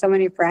he's got so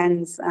many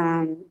friends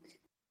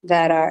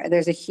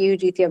there's a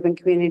huge Ethiopian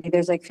community.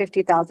 There's like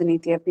 50,000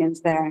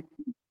 Ethiopians there.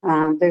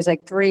 There's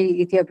like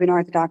 3 Ethiopian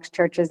Orthodox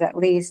churches at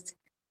least.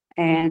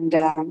 And,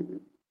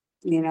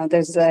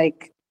 there's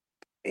like,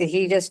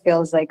 he just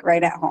feels like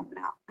right at home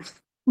now.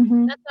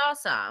 Mm-hmm. That's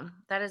awesome.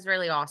 That is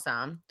really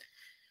awesome.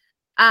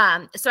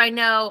 So I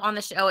know on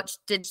the show, it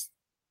did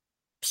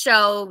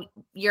show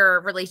your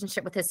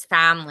relationship with his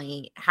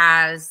family.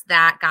 Has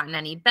that gotten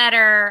any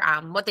better?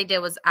 What they did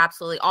was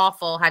absolutely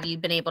awful. Have you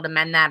been able to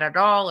mend that at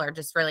all, or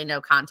just really no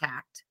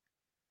contact?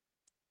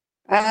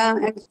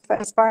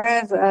 As far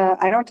as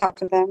I don't talk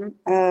to them,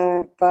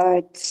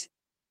 but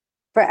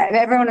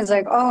everyone is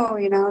like, oh,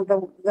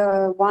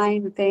 the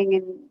wine thing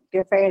in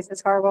your face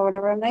is horrible,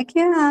 whatever. I'm like,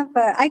 yeah,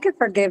 but I could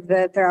forgive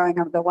the throwing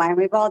of the wine.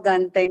 We've all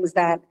done things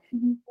that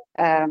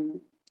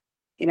in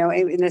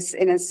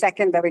a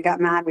second that we got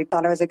mad, we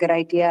thought it was a good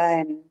idea.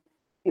 And,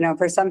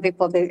 for some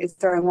people, it's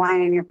throwing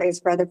wine in your face.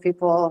 For other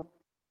people,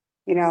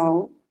 I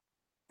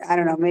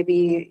don't know,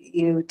 maybe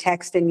you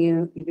text and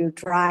you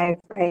drive,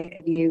 right?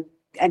 And you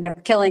end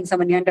up killing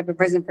someone, you end up in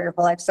prison for your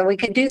whole life. So we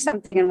could do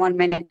something in 1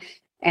 minute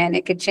and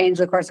it could change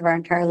the course of our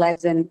entire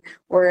lives.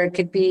 Or it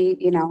could be,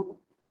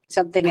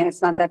 something and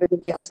it's not that big a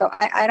deal. So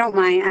I don't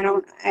mind. I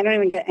don't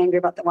even get angry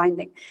about the wine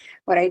thing.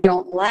 What I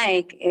don't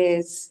like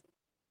is,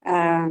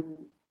 I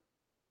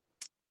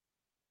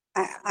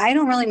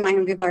don't really mind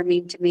when people are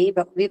mean to me,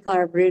 but when people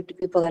are rude to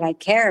people that I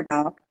care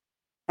about,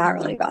 that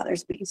really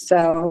bothers me.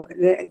 So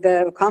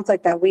the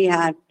conflict that we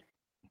had,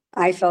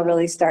 I feel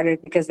really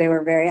started because they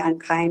were very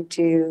unkind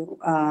to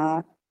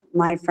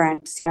my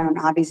friend,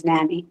 Avi's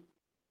nanny.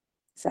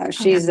 So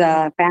she's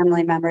a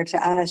family member to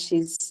us.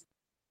 She's,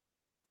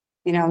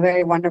 a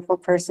very wonderful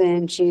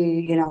person.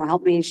 She,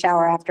 helped me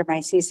shower after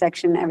my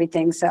C-section and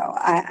everything. So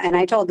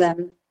I told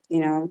them,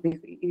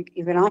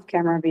 even off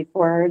camera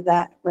before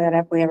that,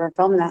 we ever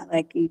filmed that,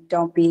 like, you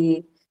don't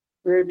be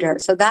rude to her.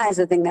 So that is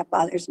the thing that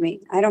bothers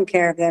me. I don't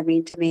care if they're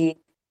mean to me,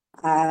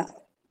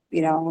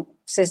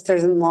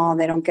 sisters-in-law,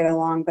 they don't get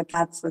along, but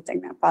that's the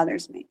thing that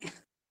bothers me.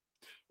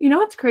 You know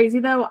what's crazy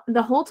though?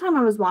 The whole time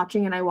I was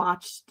watching and I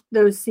watched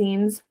those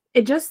scenes,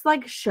 it just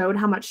like showed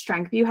how much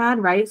strength you had,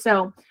 right?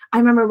 So I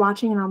remember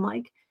watching and I'm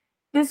like,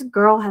 this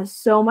girl has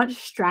so much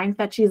strength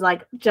that she's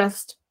like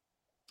just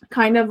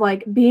kind of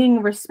like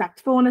being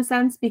respectful in a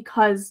sense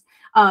because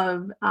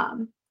of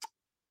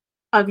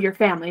your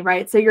family,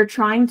 right? So you're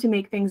trying to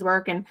make things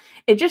work, and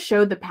it just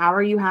showed the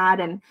power you had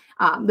and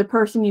the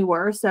person you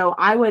were. So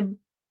I would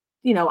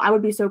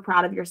be so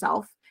proud of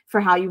yourself for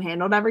how you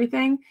handled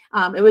everything.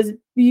 It was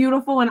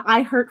beautiful, and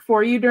I hurt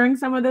for you during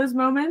some of those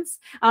moments.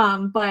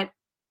 But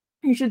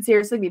you should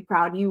seriously be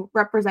proud. You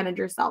represented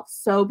yourself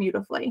so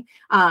beautifully.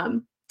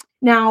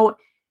 Now,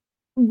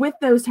 with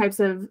those types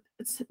of,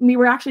 we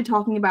were actually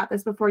talking about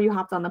this before you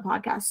hopped on the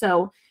podcast.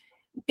 So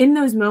in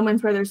those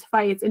moments where there's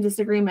fights and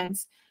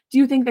disagreements, do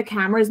you think the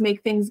cameras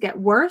make things get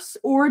worse?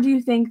 Or do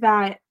you think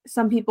that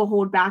some people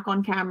hold back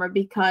on camera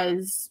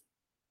because,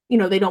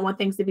 they don't want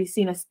things to be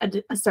seen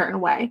a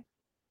certain way?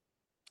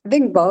 I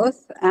think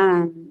both.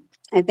 I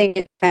think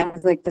it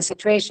depends, like the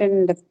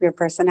situation, your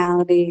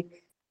personality.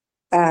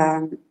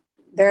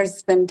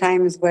 There's been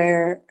times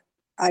where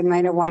I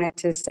might have wanted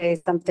to say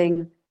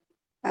something,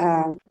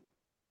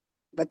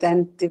 but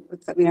then,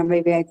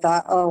 maybe I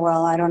thought, oh,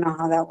 well, I don't know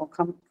how that will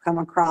come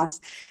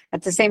across.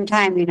 At the same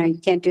time, you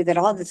can't do that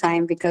all the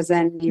time, because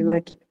then you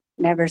would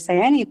never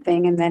say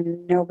anything, and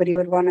then nobody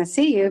would want to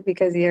see you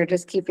because you're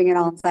just keeping it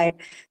all inside.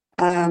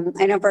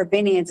 I know for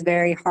Vinny, it's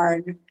very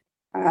hard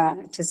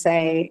to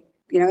say,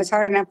 it's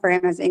hard enough for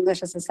him as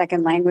English as a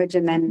second language.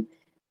 And then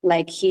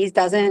like, he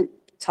doesn't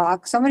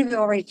talk. So many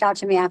people reached out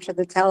to me after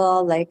the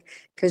tell-all, like,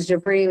 because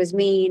Jabri was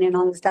mean and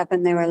all this stuff.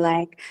 And they were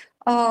like,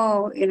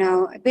 oh,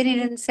 Vinny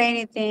didn't say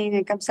anything.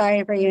 Like, I'm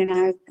sorry for you.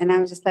 And I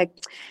was just like,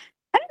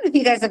 I don't know if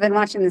you guys have been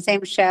watching the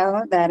same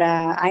show that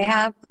I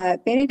have,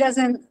 but Vinny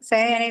doesn't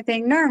say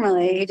anything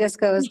normally. He just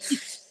goes.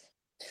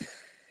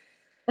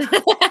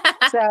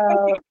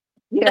 So,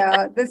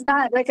 it's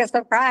not like a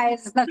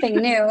surprise. It's nothing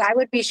new. I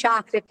would be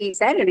shocked if he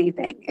said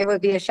anything. It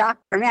would be a shock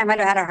for me. I might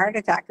have had a heart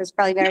attack. It's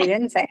probably better he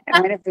didn't say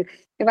it.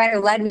 It might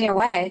have led me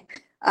away.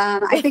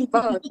 I think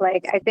both.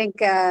 Like, I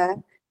think,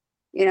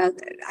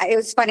 it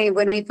was funny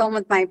when we filmed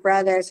with my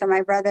brother. So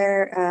my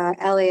brother,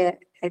 Elliot,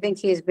 I think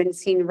he's been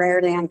seen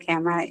rarely on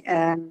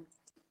camera.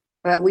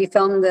 But we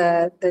filmed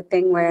the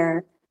thing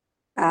where,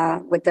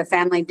 with the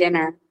family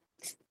dinner.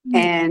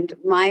 And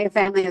my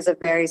family has a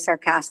very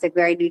sarcastic,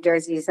 very New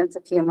Jersey sense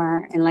of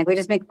humor. And like, we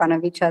just make fun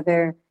of each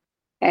other.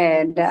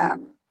 And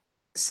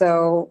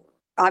so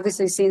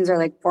obviously scenes are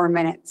like 4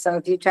 minutes. So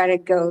if you try to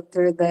go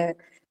through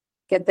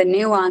get the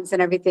nuance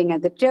and everything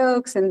and the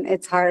jokes, and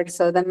it's hard.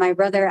 So then my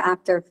brother,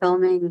 after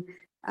filming,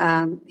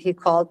 he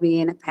called me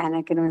in a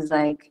panic and was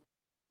like,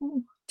 do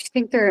you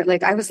think they're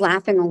like, I was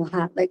laughing a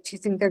lot. Like, do you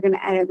think they're going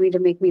to edit me to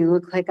make me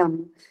look like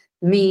I'm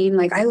mean?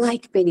 Like, I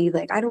like Vinny.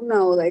 Like, I don't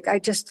know. Like, I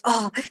just,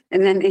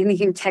 and then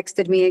he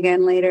texted me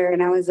again later.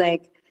 And I was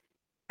like,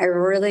 I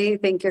really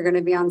think you're going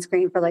to be on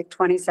screen for like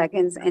 20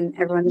 seconds and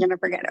everyone's going to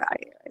forget about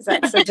you. So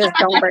just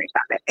don't worry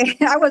about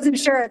it. I wasn't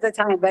sure at the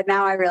time, but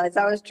now I realize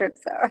that was true.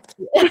 So.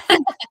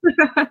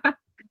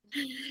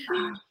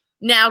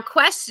 Now,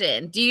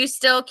 question, do you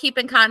still keep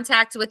in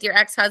contact with your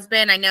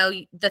ex-husband? I know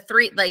the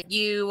three, like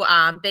you,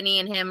 Vinny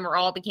and him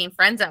all became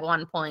friends at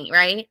one point,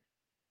 right?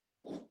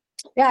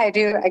 Yeah, I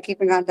do. I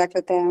keep in contact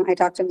with him. I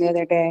talked to him the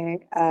other day.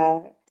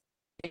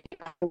 We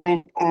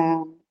went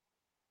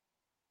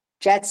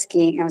jet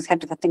skiing. I was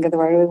had to think of the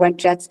word. We went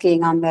jet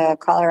skiing on the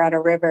Colorado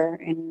River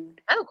in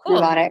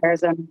Nevada,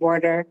 Arizona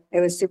border.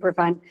 It was super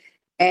fun.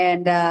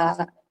 And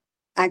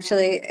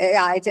actually,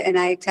 I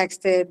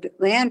texted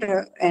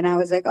Leandro and I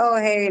was like, oh,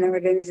 hey, we're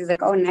doing this. He's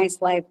like, oh,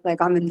 nice life.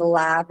 Like, I'm in the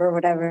lab or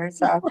whatever.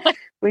 So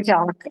we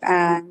talk.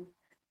 And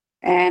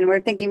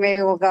we're thinking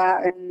maybe we'll go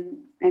out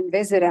and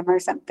visit him or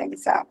something.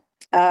 So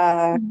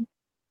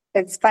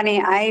it's funny.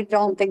 I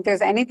don't think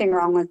there's anything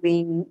wrong with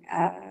being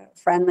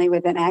friendly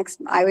with an ex.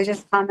 I was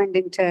just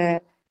commenting to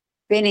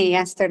Vinny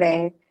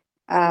yesterday.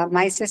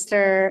 My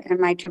sister and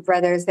my two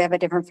brothers, they have a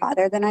different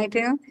father than I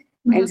do.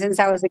 Mm-hmm. And since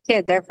I was a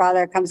kid, their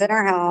father comes in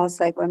our house,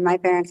 like when my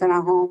parents are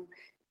not home,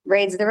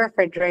 raids the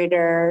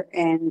refrigerator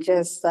and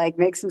just like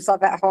makes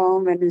himself at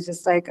home and is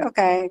just like,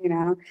 okay,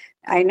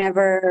 I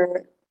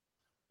never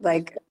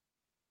like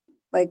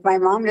my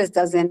mom just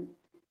doesn't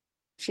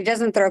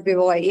throw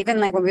people away. Even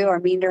like when people are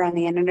mean to her on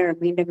the internet or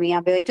mean to me,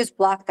 I'll be like, just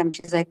block them.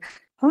 She's like,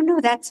 oh no,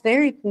 that's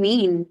very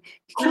mean.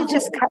 You can't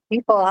just cut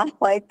people off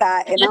like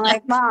that. And I'm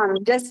like, Mom,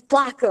 just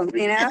block them, So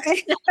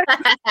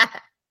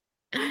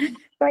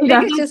I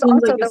think it's just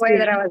also the way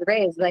that I was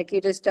raised. Like,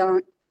 you just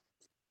don't,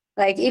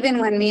 like, even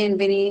when me and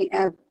Vinny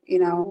have,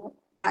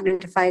 got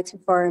into fights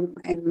before,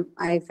 and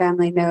my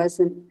family knows,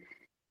 and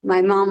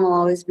my mom will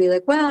always be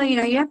like, well,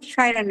 you have to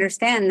try to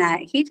understand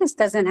that he just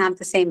doesn't have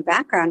the same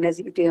background as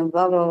you do, and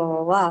blah, blah, blah,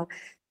 blah, blah.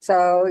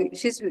 So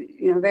she's,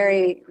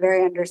 very,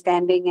 very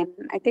understanding.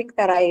 And I think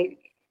that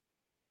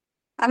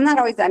I'm not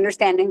always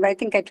understanding, but I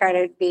think I try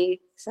to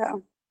be,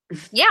 so.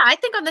 Yeah, I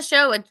think on the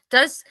show, it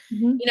does,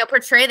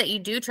 portray that you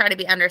do try to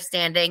be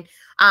understanding.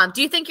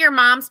 Do you think your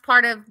mom's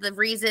part of the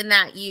reason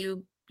that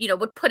you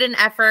would put in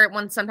effort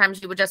when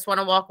sometimes you would just want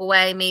to walk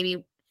away,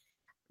 maybe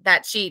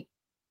that she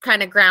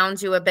kind of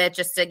grounds you a bit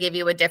just to give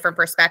you a different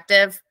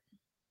perspective?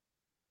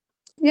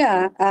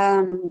 Yeah.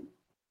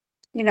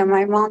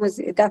 My mom was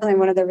definitely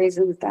one of the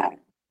reasons that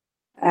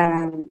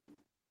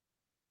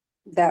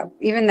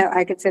even though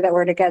I could say that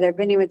we're together,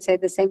 Vinny would say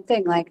the same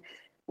thing. Like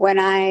when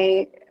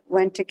I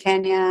went to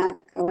Kenya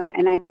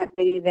and I met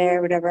Vinny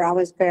there, whatever, I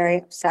was very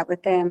upset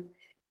with him.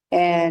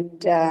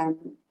 And I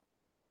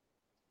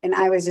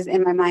was just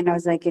in my mind, I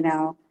was like,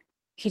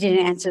 he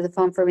didn't answer the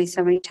phone for me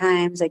so many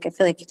times. Like, I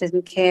feel like he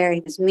doesn't care. He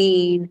was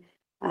mean.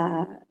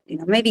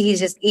 Maybe he's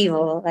just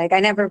evil. Like, I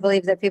never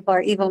believed that people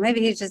are evil.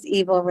 Maybe he's just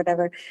evil or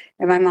whatever.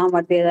 And my mom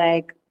would be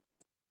like,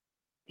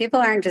 people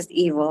aren't just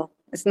evil.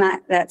 It's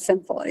not that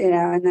simple,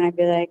 And then I'd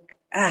be like,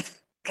 ah,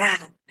 God,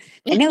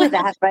 I knew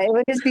that, but it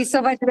would just be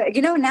so much.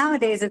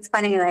 Nowadays it's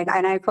funny, like,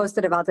 and I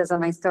posted about this on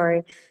my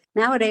story.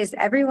 Nowadays,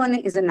 everyone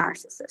is a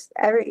narcissist.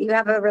 You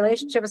have a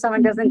relationship with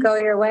someone doesn't go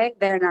your way,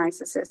 they're a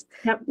narcissist.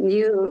 Yep.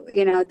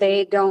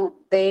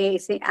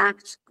 They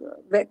act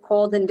a bit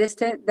cold and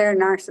distant, they're a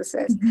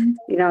narcissist.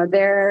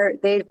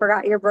 They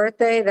forgot your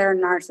birthday, they're a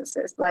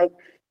narcissist. Like,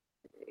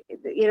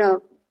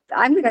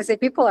 I'm gonna say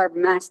people are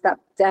messed up,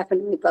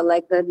 definitely, but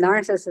like the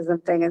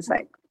narcissism thing is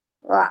like,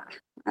 wow.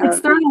 It's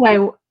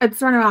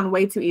thrown around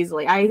way too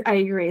easily. I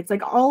agree. It's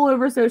like all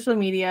over social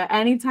media.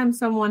 Anytime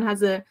someone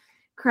has a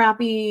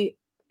crappy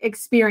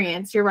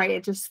experience, you're right,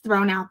 it's just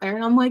thrown out there.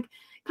 And I'm like,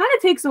 kind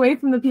of takes away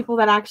from the people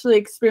that actually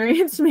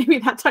experience maybe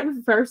that type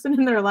of person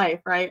in their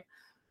life, right?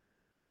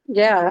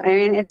 Yeah, I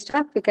mean, it's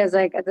tough because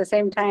like at the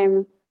same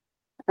time,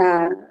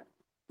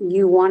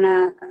 you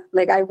wanna,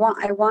 like, I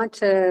want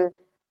to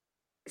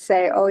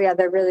say, oh yeah,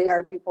 there really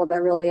are people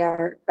that really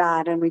are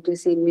bad, and we do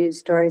see news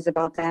stories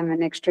about them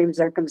in extreme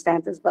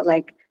circumstances, but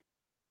like,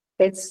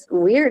 it's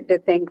weird to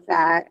think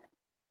that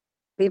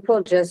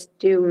people just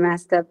do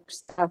messed up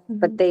stuff,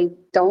 but they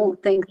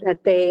don't think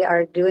that they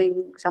are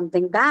doing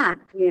something bad,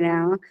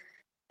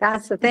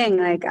 That's the thing.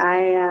 Like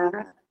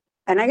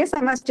and I guess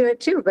I must do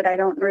it too, but I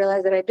don't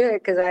realize that I do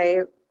it because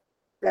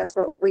that's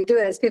what we do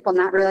as people,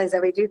 not realize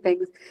that we do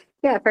things.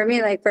 Yeah, for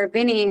me, like for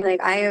Vinny,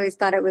 like I always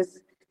thought it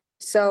was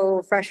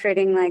so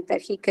frustrating, like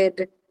that he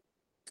could,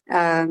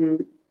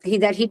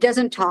 that he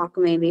doesn't talk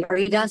maybe, or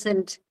he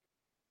doesn't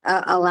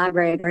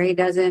elaborate, or he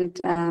doesn't,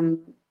 or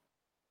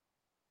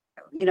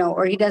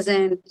he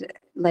doesn't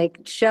like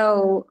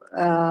show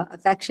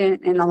affection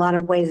in a lot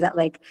of ways that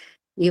like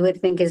you would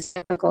think is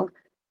difficult.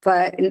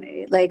 But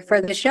like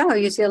for the show,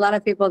 you see a lot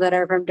of people that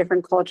are from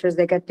different cultures,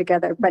 they get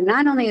together. But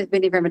not only is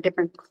Vinny from a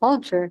different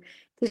culture,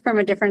 he's from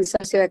a different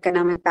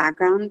socioeconomic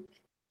background.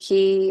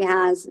 He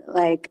has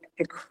like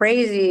a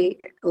crazy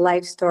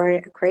life story,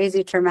 a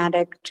crazy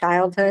traumatic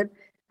childhood.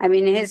 I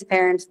mean, his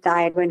parents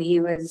died when he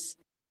was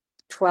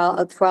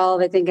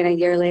 12, I think, and a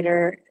year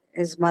later,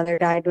 his mother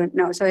died.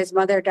 So his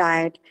mother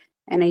died,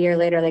 and a year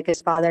later, like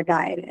his father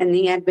died. And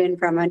he had been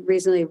from a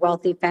reasonably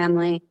wealthy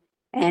family.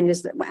 And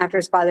just after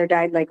his father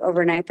died, like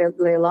overnight,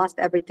 they lost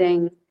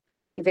everything.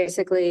 He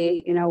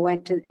basically,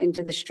 went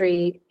into the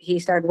street. He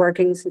started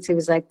working since he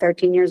was like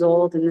 13 years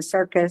old in the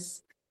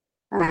circus.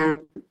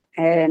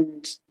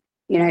 And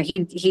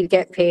he'd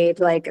get paid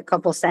like a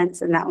couple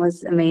cents, and that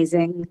was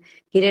amazing.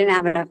 He didn't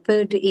have enough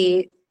food to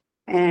eat,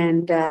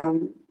 and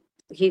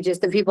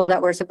the people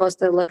that were supposed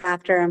to look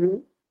after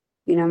him,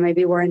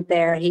 maybe weren't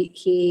there.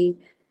 His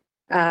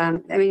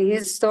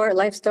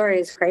life story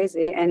is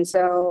crazy, and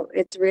so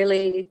it's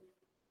really,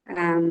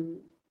 it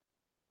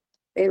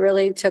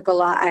really took a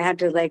lot. I had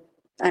to like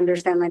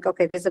understand, like,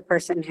 okay, this is a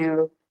person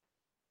who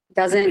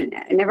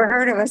never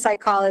heard of a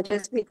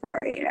psychologist before,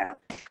 Do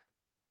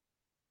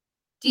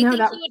you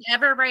think he would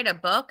ever write a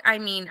book? I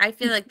mean, I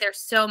feel like there's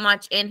so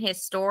much in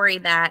his story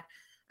that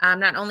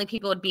not only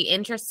people would be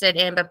interested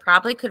in, but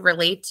probably could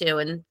relate to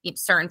in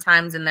certain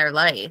times in their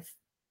life.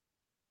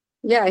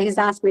 Yeah, he's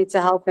asked me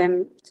to help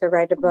him to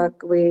write a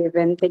book. We've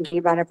been thinking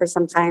about it for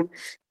some time.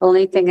 The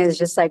only thing is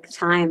just like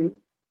time.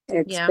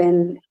 It's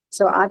been,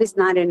 so Avi's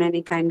not in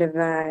any kind of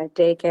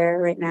daycare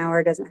right now,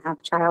 or doesn't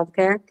have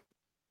childcare.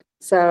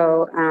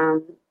 So,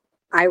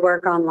 I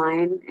work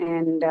online,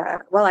 and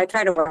I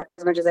try to work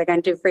as much as I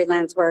can, do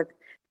freelance work,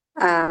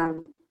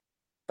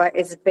 but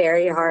it's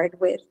very hard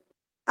with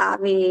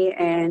Avi,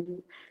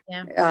 and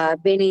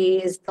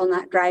Vinny is still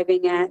not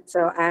driving yet,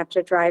 so I have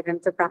to drive him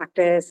to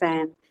practice,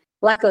 and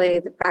luckily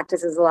the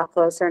practice is a lot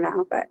closer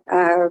now. But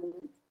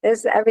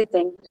it's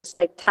everything, just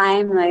like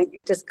time,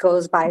 like just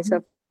goes by.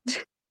 So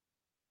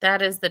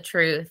that is the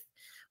truth.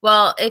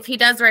 Well, if he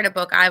does write a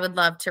book, I would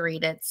love to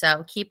read it.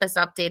 So keep us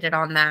updated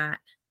on that.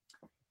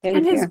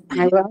 Thank you.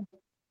 I will.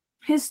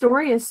 His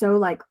story is so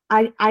like,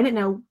 I didn't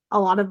know a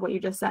lot of what you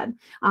just said.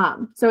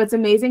 So it's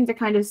amazing to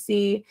kind of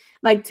see,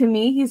 like, to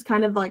me, he's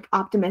kind of like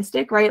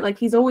optimistic, right? Like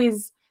he's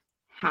always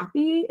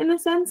happy in a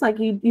sense. Like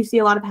you see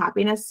a lot of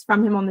happiness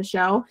from him on the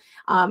show.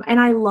 And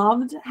I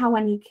loved how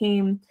when he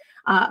came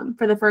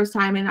for the first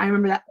time, and I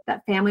remember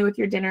that family with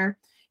your dinner,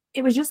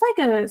 it was just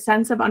like a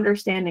sense of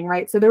understanding,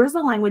 right? So there was a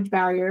language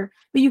barrier,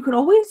 but you could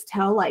always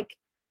tell like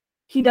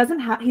he's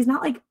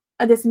not like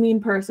this mean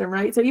person,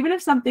 right? So even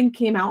if something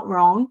came out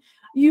wrong,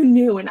 you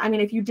knew. And I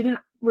mean, if you didn't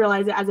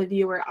realize it as a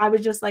viewer, I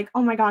was just like,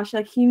 oh my gosh,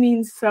 like he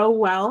means so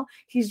well.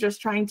 He's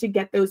just trying to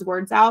get those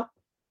words out.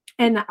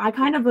 And I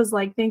kind of was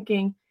like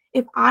thinking,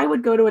 if I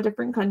would go to a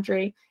different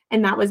country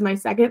and that was my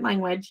second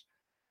language,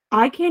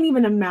 I can't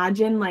even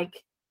imagine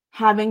like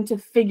having to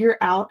figure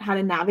out how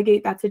to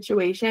navigate that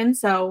situation.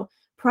 So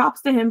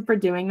props to him for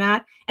doing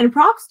that. And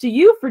props to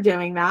you for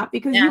doing that,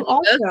 because you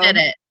also did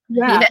it.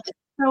 Yeah.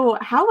 So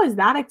how was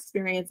that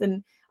experience?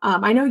 And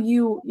I know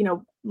you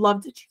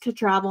loved to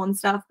travel and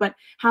stuff, but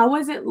how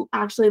was it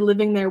actually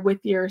living there with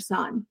your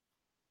son?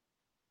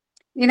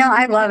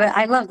 I love it.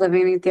 I love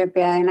living in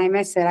Ethiopia and I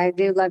miss it. I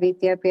do love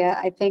Ethiopia.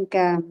 I think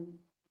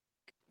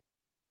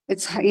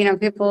it's,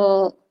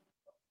 people,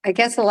 I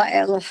guess a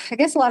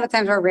lot of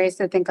times we're raised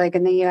to think like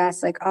in the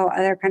US, like, oh,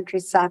 other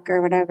countries suck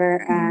or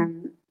whatever.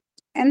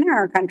 And there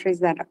are countries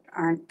that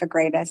aren't the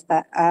greatest,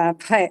 but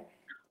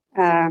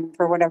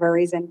for whatever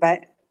reason,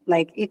 but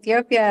like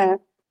Ethiopia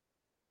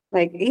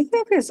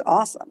is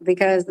awesome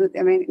because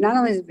I mean, not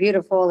only is it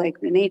beautiful, like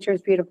the nature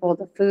is beautiful,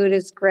 the food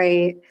is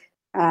great,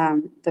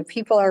 the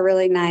people are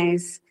really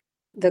nice,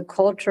 the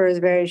culture is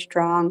very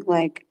strong.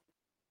 Like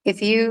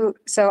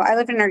so I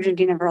lived in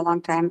Argentina for a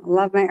long time.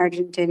 Love my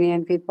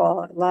Argentinian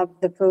people, love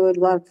the food,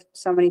 love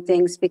so many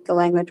things, speak the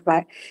language.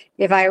 But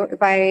if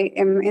I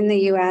am in the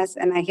US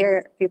and I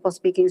hear people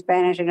speaking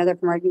Spanish, I know they're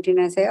from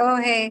Argentina, I say, oh,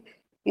 hey,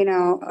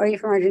 are you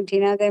from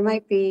Argentina? They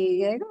might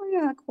be like, oh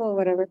yeah, cool,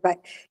 whatever. But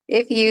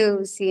if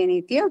you see an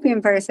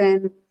Ethiopian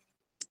person,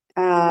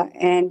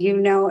 and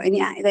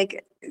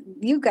like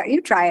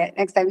you try it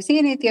next time you see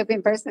an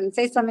Ethiopian person,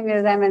 say something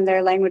to them in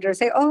their language or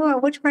say, oh,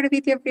 which part of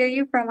Ethiopia are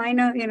you from? I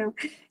know,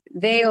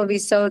 they will be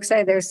so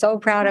excited. They're so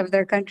proud of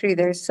their country.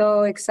 They're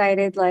so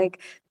excited. Like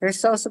they're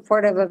so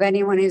supportive of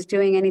anyone who's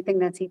doing anything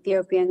that's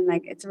Ethiopian.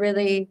 Like it's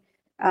really,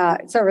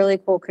 it's a really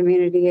cool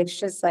community. It's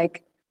just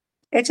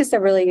a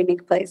really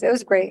unique place. It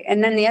was great.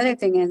 And then the other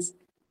thing is,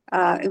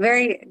 I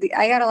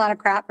got a lot of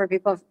crap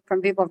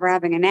from people for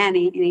having a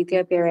nanny in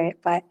Ethiopia, right?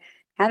 But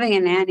having a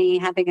nanny,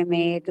 having a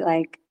maid,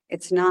 like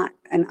it's not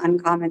an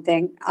uncommon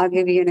thing. I'll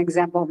give you an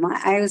example.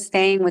 I was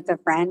staying with a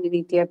friend in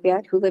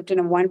Ethiopia who lived in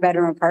a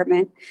 1-bedroom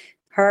apartment.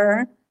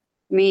 Her,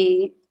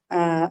 me,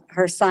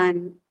 her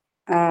son,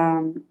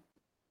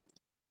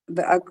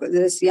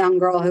 this young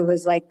girl who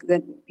was like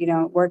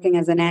working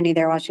as a nanny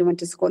there while she went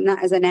to school,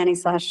 not as a nanny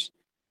slash,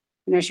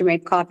 she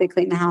made coffee,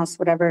 cleaned the house,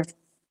 whatever.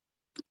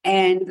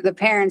 And the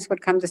parents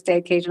would come to stay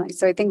occasionally.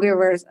 So I think we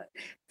were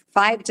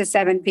 5 to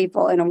 7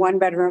 people in a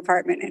 1-bedroom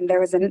apartment, and there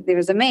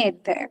was a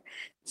maid there.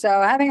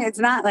 So it's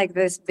not like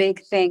this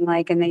big thing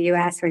like in the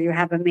US where you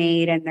have a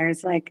maid and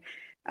there's like,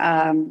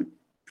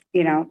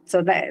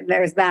 so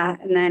there's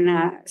that. And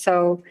then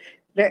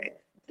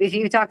if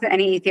you talk to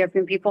any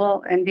Ethiopian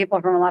people and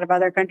people from a lot of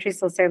other countries,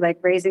 they'll say like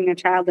raising a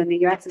child in the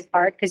US is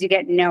hard because you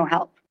get no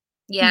help.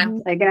 Yeah.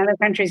 Like in other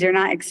countries, you're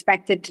not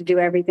expected to do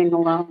everything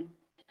alone.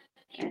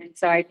 And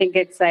so I think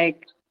it's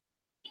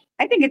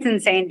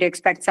insane to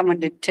expect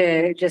someone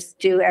to just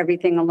do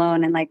everything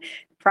alone and like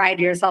pride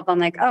yourself on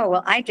like, oh,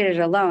 well, I did it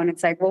alone.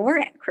 It's like, well,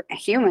 we're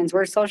humans.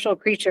 We're social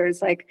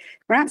creatures. Like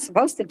we're not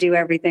supposed to do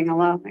everything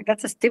alone. Like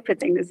that's a stupid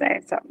thing to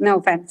say. So no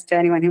offense to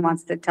anyone who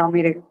wants to tell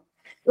me to,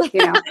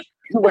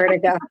 where to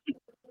go.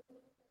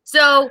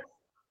 So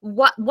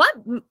what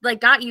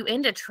like got you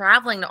into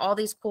traveling to all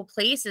these cool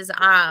places?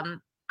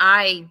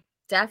 I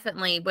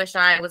definitely wish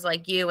I was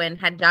like you and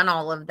had done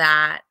all of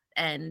that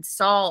and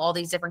saw all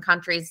these different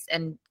countries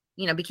and,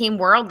 became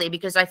worldly,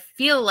 because I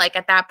feel like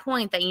at that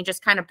point that you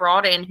just kind of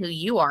brought in who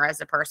you are as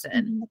a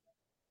person.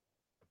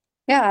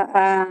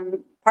 Yeah.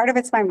 Part of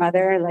it's my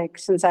mother. Like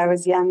since I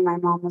was young, my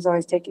mom was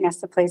always taking us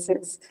to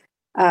places.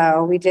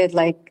 We did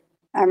I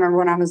remember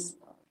when I was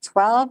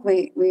 12,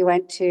 we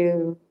went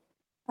to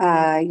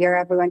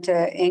Europe. We went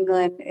to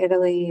England,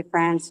 Italy,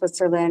 France,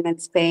 Switzerland, and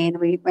Spain.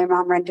 My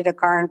mom rented a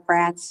car in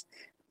France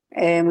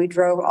and we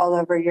drove all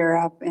over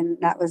Europe, and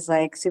that was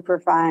like super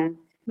fun.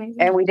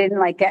 Amazing. And we didn't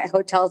like get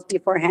hotels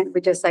beforehand.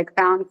 We just like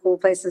found cool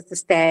places to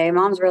stay.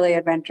 Mom's really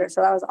adventurous,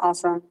 so that was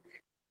awesome.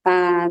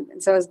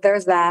 So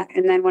there's that.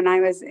 And then when I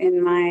was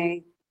in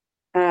my,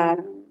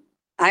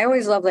 I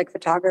always loved like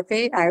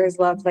photography. I always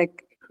loved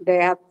like they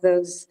have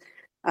those,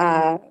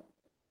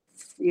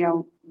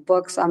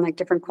 books on like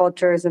different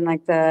cultures and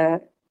like the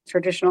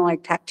traditional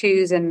like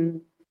tattoos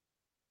and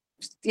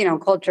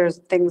cultures,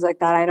 things like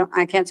that.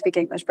 I can't speak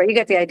English, but you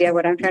get the idea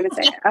what I'm trying to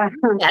say.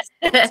 Yes.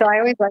 So I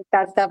always liked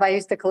that stuff. I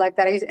used to collect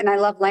that. And I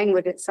love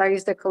languages. So I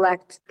used to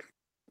collect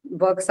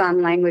books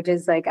on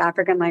languages, like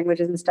African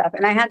languages and stuff.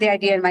 And I had the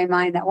idea in my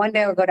mind that one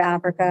day I'll go to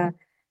Africa,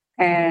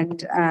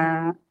 and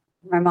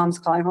my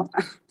mom's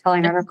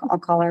telling her I'll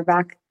call her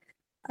back.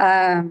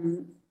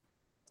 And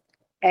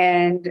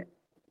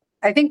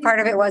I think part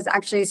of it was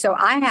actually, so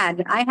I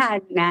had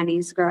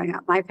nannies growing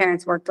up. My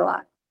parents worked a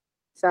lot.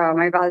 So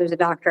my father's a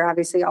doctor,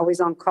 obviously always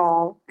on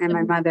call, and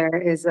my mother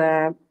is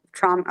a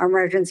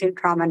emergency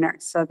trauma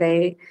nurse. So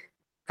they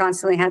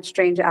constantly had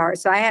strange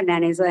hours. So I had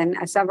nannies, and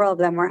several of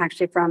them were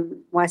actually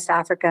from West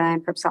Africa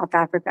and from South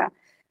Africa.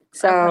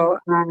 So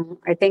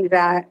I think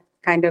that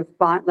kind of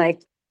bond,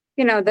 like,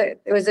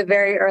 it was a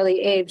very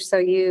early age. So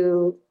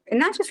and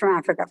not just from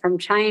Africa, from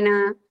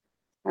China,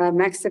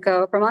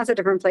 Mexico, from lots of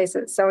different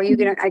places. So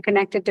I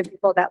connected to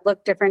people that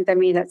looked different than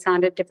me, that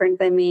sounded different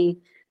than me.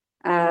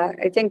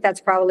 I think that's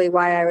probably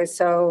why I was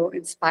so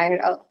inspired.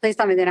 Oh, please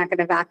tell me they're not going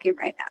to vacuum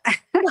right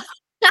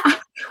now.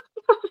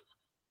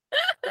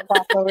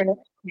 Walk over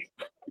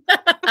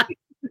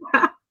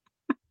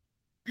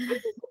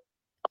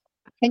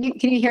Can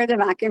you hear the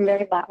vacuum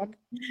very loud?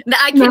 No,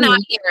 I cannot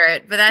hear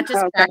it, but that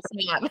just cracks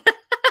me up.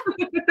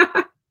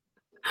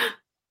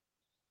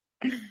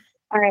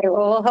 All right.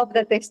 Well, we'll hope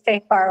that they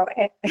stay far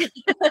away.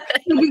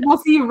 We'll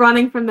see you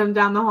running from them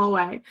down the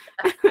hallway.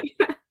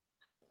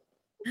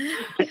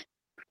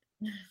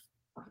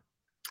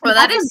 Well,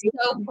 that is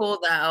so cool,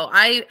 though.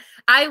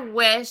 I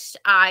wish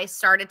I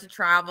started to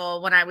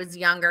travel when I was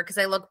younger, because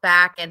I look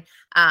back and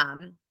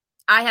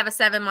I have a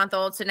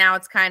 7-month-old, so now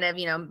it's kind of,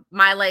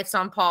 my life's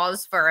on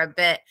pause for a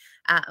bit.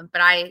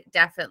 But I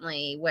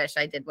definitely wish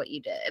I did what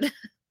you did.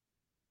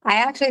 I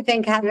actually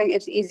think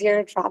it's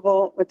easier to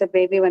travel with a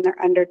baby when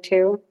they're under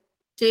 2.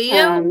 Do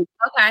you?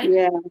 Okay.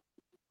 Yeah.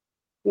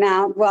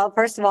 Now, well,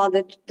 first of all,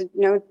 the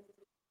no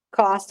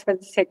cost for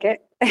the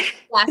ticket. Yes,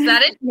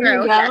 that is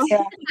true. Yes.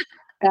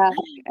 Yeah.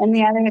 And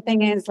the other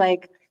thing is,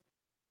 like,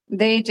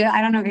 I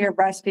don't know if you're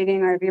breastfeeding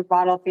or if you're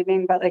bottle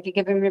feeding, but like you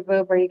give them your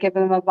boob or you give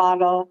them a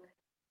bottle,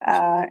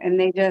 and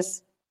they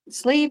just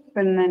sleep,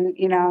 and then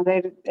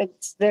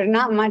there's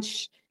not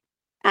much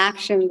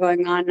action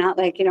going on. Not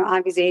like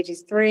obviously age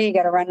is 3, you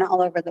got to run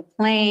all over the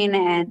plane,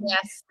 and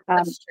yes,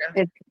 that's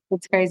true.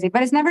 It's crazy,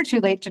 but it's never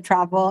too late to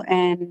travel.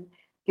 And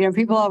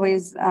people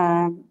always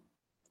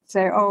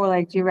say, oh,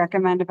 like, do you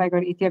recommend if I go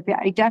to Ethiopia?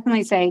 I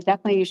definitely say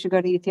you should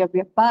go to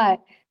Ethiopia,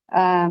 but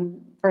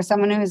for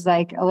someone who's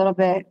like a little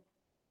bit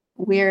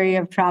weary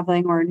of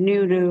traveling or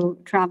new to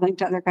traveling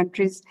to other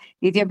countries,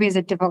 Ethiopia is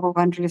a difficult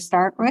country to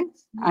start with.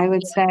 I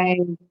would say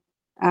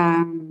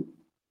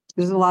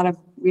there's a lot of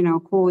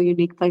cool,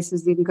 unique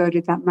places you can go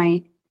to that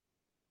might,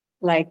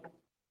 like,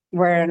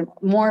 where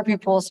more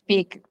people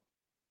speak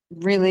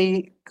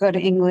really good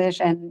English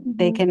and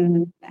they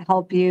can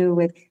help you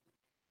with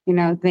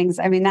things.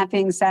 I mean, that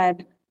being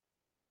said,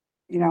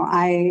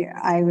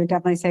 I would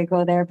definitely say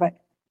go there, but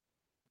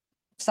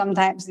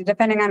sometimes,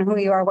 depending on who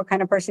you are, what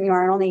kind of person you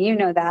are, and only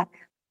that,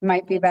 it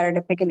might be better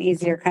to pick an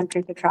easier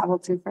country to travel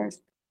to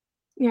first.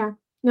 Yeah,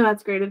 no,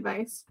 that's great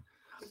advice.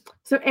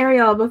 So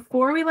Ariel,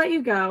 before we let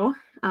you go,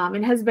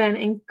 it has been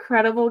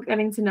incredible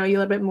getting to know you a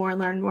little bit more and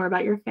learn more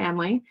about your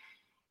family.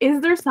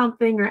 Is there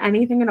something or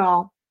anything at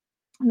all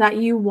that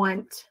you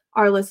want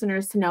our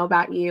listeners to know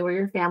about you or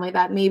your family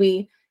that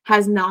maybe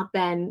has not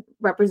been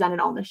represented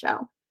on the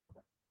show?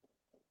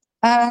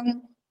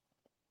 I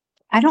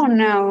don't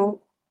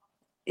know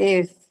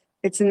if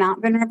it's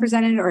not been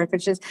represented or if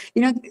it's just,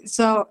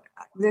 so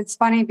it's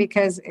funny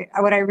because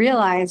what I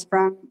realized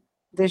from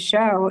the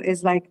show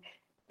is, like,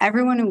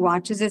 everyone who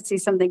watches it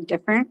sees something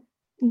different.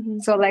 Mm-hmm.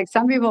 So, like,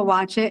 some people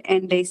watch it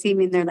and they see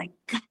me and they're like,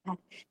 God,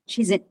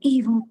 she's an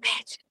evil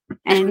bitch.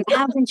 And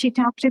how can she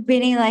talk to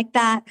Benny like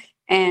that?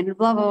 And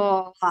blah,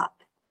 blah, blah, blah.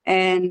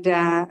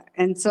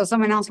 And so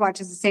someone else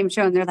watches the same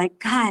show and they're like,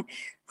 God,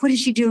 what is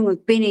she doing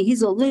with Benny?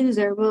 He's a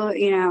loser. Well,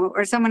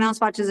 or someone else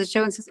watches the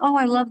show and says, oh,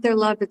 I love their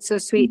love. It's so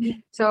sweet. Mm-hmm.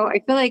 So I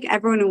feel like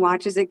everyone who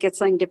watches it gets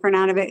something different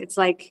out of it. It's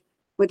like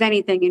with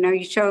anything,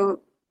 you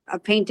show a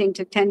painting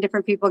to 10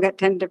 different people, get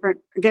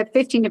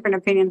 15 different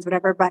opinions,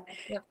 whatever. But,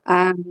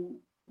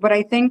 but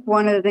I think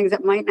one of the things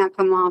that might not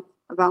come off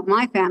about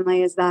my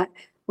family is that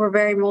we're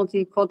very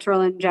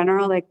multicultural in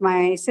general. Like,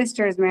 my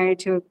sister is married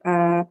to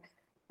a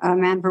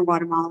man from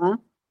Guatemala.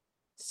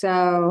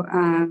 So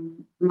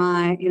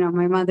my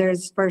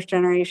mother's first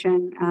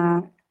generation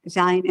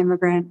Italian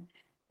immigrant.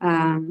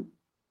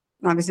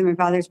 Obviously, my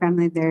father's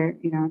family, they're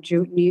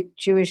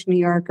Jewish New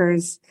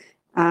Yorkers.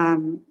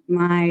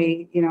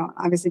 Obviously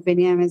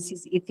Binyam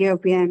he's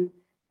Ethiopian.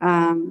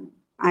 I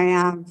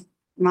have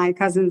my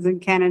cousins in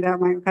Canada.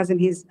 My cousin,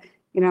 he's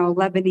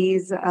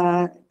Lebanese,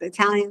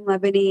 Italian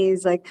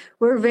Lebanese. Like,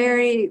 we're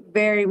very,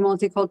 very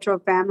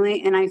multicultural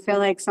family, and I feel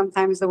like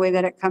sometimes the way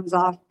that it comes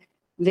off,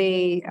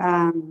 they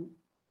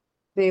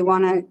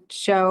want to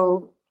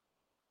show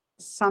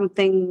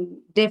something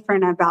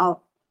different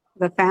about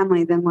the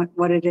family than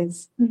what it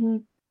is. Mm-hmm.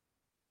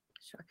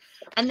 Sure.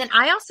 And then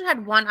I also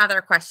had one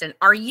other question.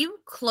 Are you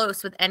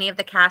close with any of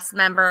the cast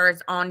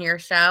members on your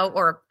show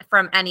or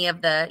from any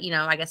of the,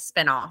 I guess,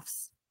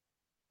 spinoffs?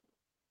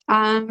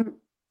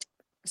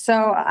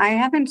 So I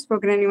haven't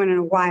spoken to anyone in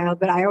a while,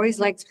 but I always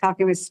liked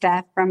talking with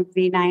Steph from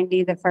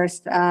V90, the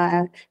first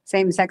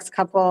same-sex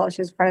couple.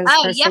 She was part of the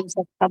first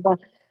same-sex couple.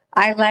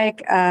 I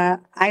like her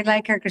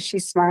because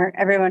she's smart.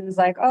 Everyone's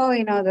like, oh,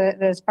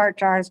 the smart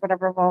jars,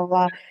 whatever, blah,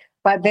 blah, blah.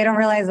 But they don't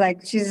realize,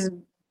 like, she's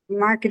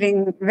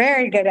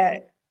very good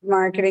at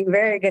marketing,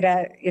 very good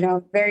at,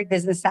 very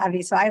business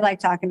savvy. So I like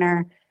talking to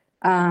her.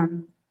 I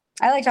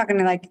like talking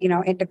to, like,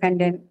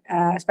 independent,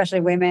 especially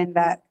women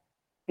that,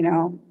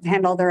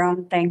 handle their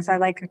own things. I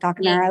like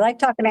talking to her. I like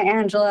talking to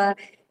Angela.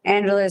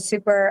 Angela is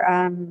super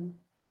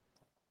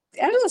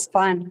Angela's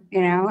fun,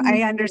 you know.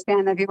 I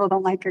understand that people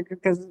don't like her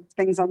because of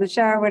things on the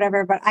show or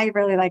whatever, but I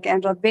really like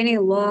Angela. Vinny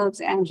loves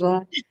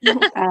Angela,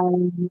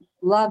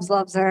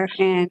 loves her,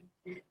 and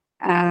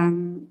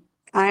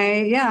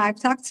I've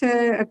talked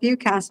to a few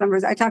cast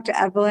members. I talked to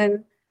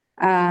Evelyn.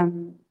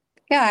 I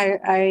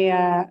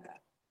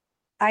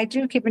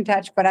do keep in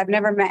touch, but I've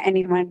never met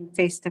anyone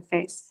face to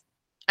face.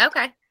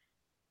 Okay.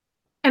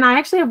 And I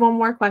actually have one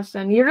more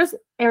question.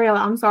 Ariel,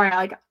 I'm sorry,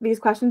 like these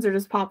questions are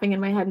just popping in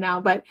my head now,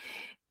 but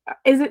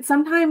is it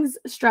sometimes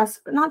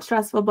not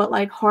stressful, but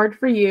like hard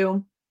for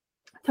you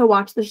to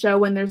watch the show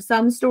when there's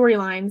some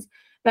storylines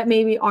that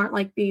maybe aren't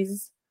like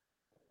these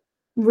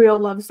real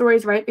love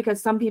stories, right?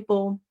 Because some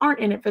people aren't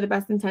in it for the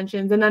best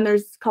intentions. And then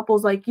there's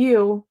couples like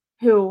you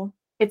who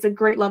it's a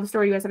great love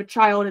story. You guys have a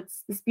child.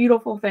 It's this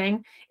beautiful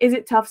thing. Is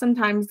it tough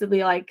sometimes to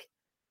be like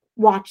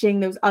watching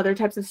those other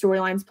types of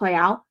storylines play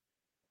out?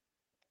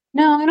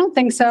 No, I don't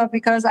think so,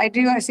 because I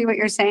see what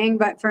you're saying.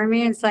 But for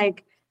me, it's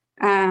like,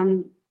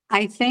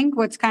 I think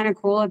what's kind of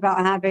cool about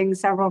having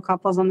several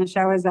couples on the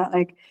show is that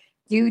like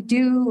you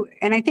do,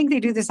 and I think they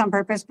do this on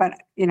purpose, but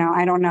you know,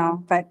 I don't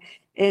know, but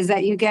is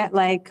that you get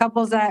like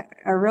couples that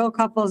are real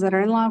couples that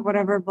are in love,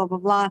 whatever, blah, blah,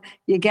 blah.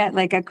 You get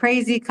like a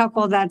crazy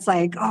couple that's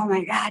like, oh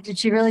my God, did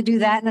she really do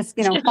that? And that's,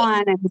 you know,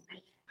 fun.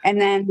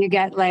 And then you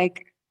get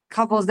like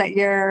couples that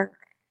you're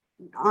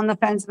on the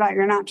fence about,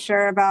 you're not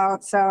sure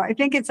about. So I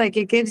think it's like,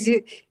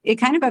 it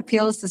kind of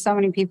appeals to so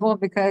many people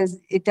because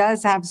it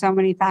does have so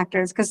many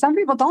factors. Because some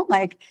people don't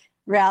like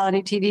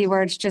reality TV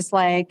where it's just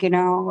like, you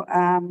know,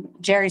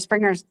 Jerry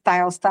Springer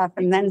style stuff.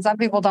 And then some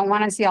people don't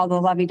want to see all the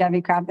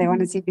lovey-dovey crap. They want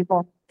to see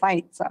people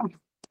fight. So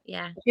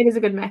yeah, it is a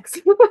good mix.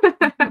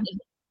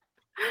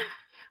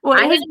 Well,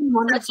 I had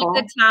such a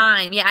good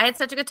time. Yeah, I had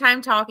such a good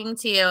time talking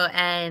to you,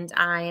 and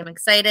I am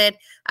excited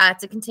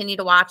to continue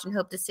to watch and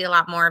hope to see a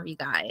lot more of you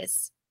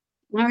guys.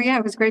 Oh yeah,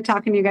 it was great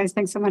talking to you guys.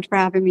 Thanks so much for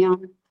having me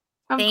on.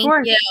 Of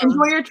course.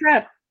 Enjoy your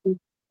trip.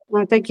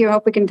 Well, thank you.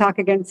 Hope we can talk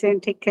again soon.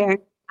 Take care.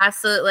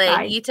 Absolutely.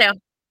 Bye. You too.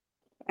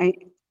 Bye.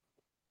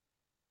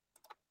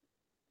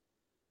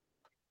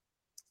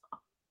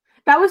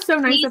 That was so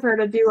nice of her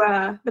to do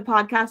the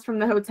podcast from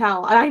the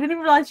hotel. I didn't even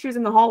realize she was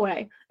in the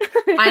hallway.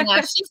 I know.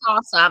 She's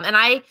awesome. And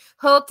I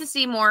hope to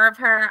see more of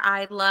her.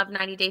 I love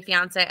 90 Day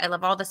Fiancé. I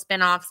love all the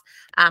spinoffs.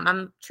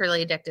 I'm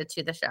truly addicted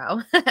to the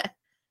show.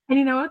 And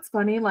you know what's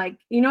funny? Like,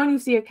 you know, when you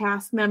see a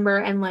cast member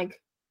and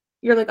like,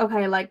 you're like,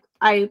 okay, like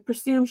I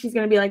presume she's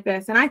going to be like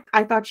this. And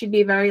I thought she'd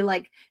be very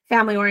like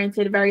family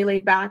oriented, very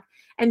laid back.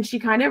 And she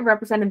kind of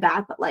represented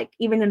that, but like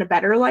even in a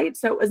better light.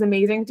 So it was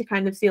amazing to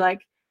kind of see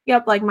like,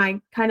 yep, like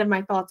my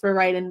thoughts were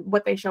right and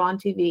what they show on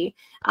TV.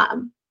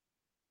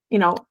 You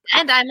know.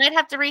 And I might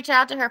have to reach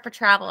out to her for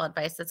travel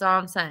advice. That's all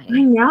I'm saying.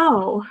 I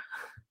know.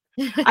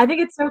 I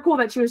think it's so cool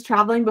that she was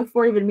traveling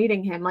before even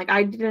meeting him. Like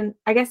I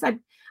guess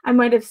I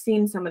might have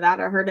seen some of that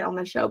or heard it on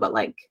the show, but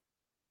like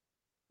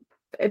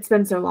it's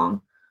been so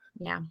long.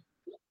 Yeah.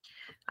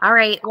 All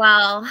right.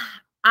 Well,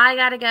 I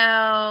gotta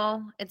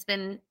go. It's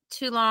been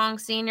too long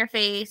seeing your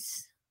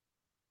face.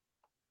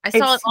 I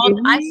saw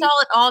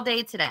it all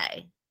day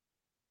today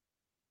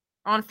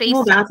on Facebook.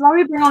 Well, that's why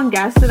we bring on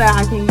guests so that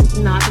I can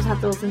not just have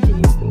to listen to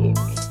you speak.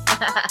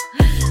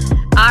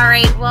 All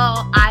right.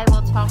 Well, I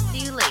will talk to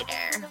you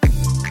later.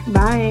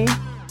 Bye.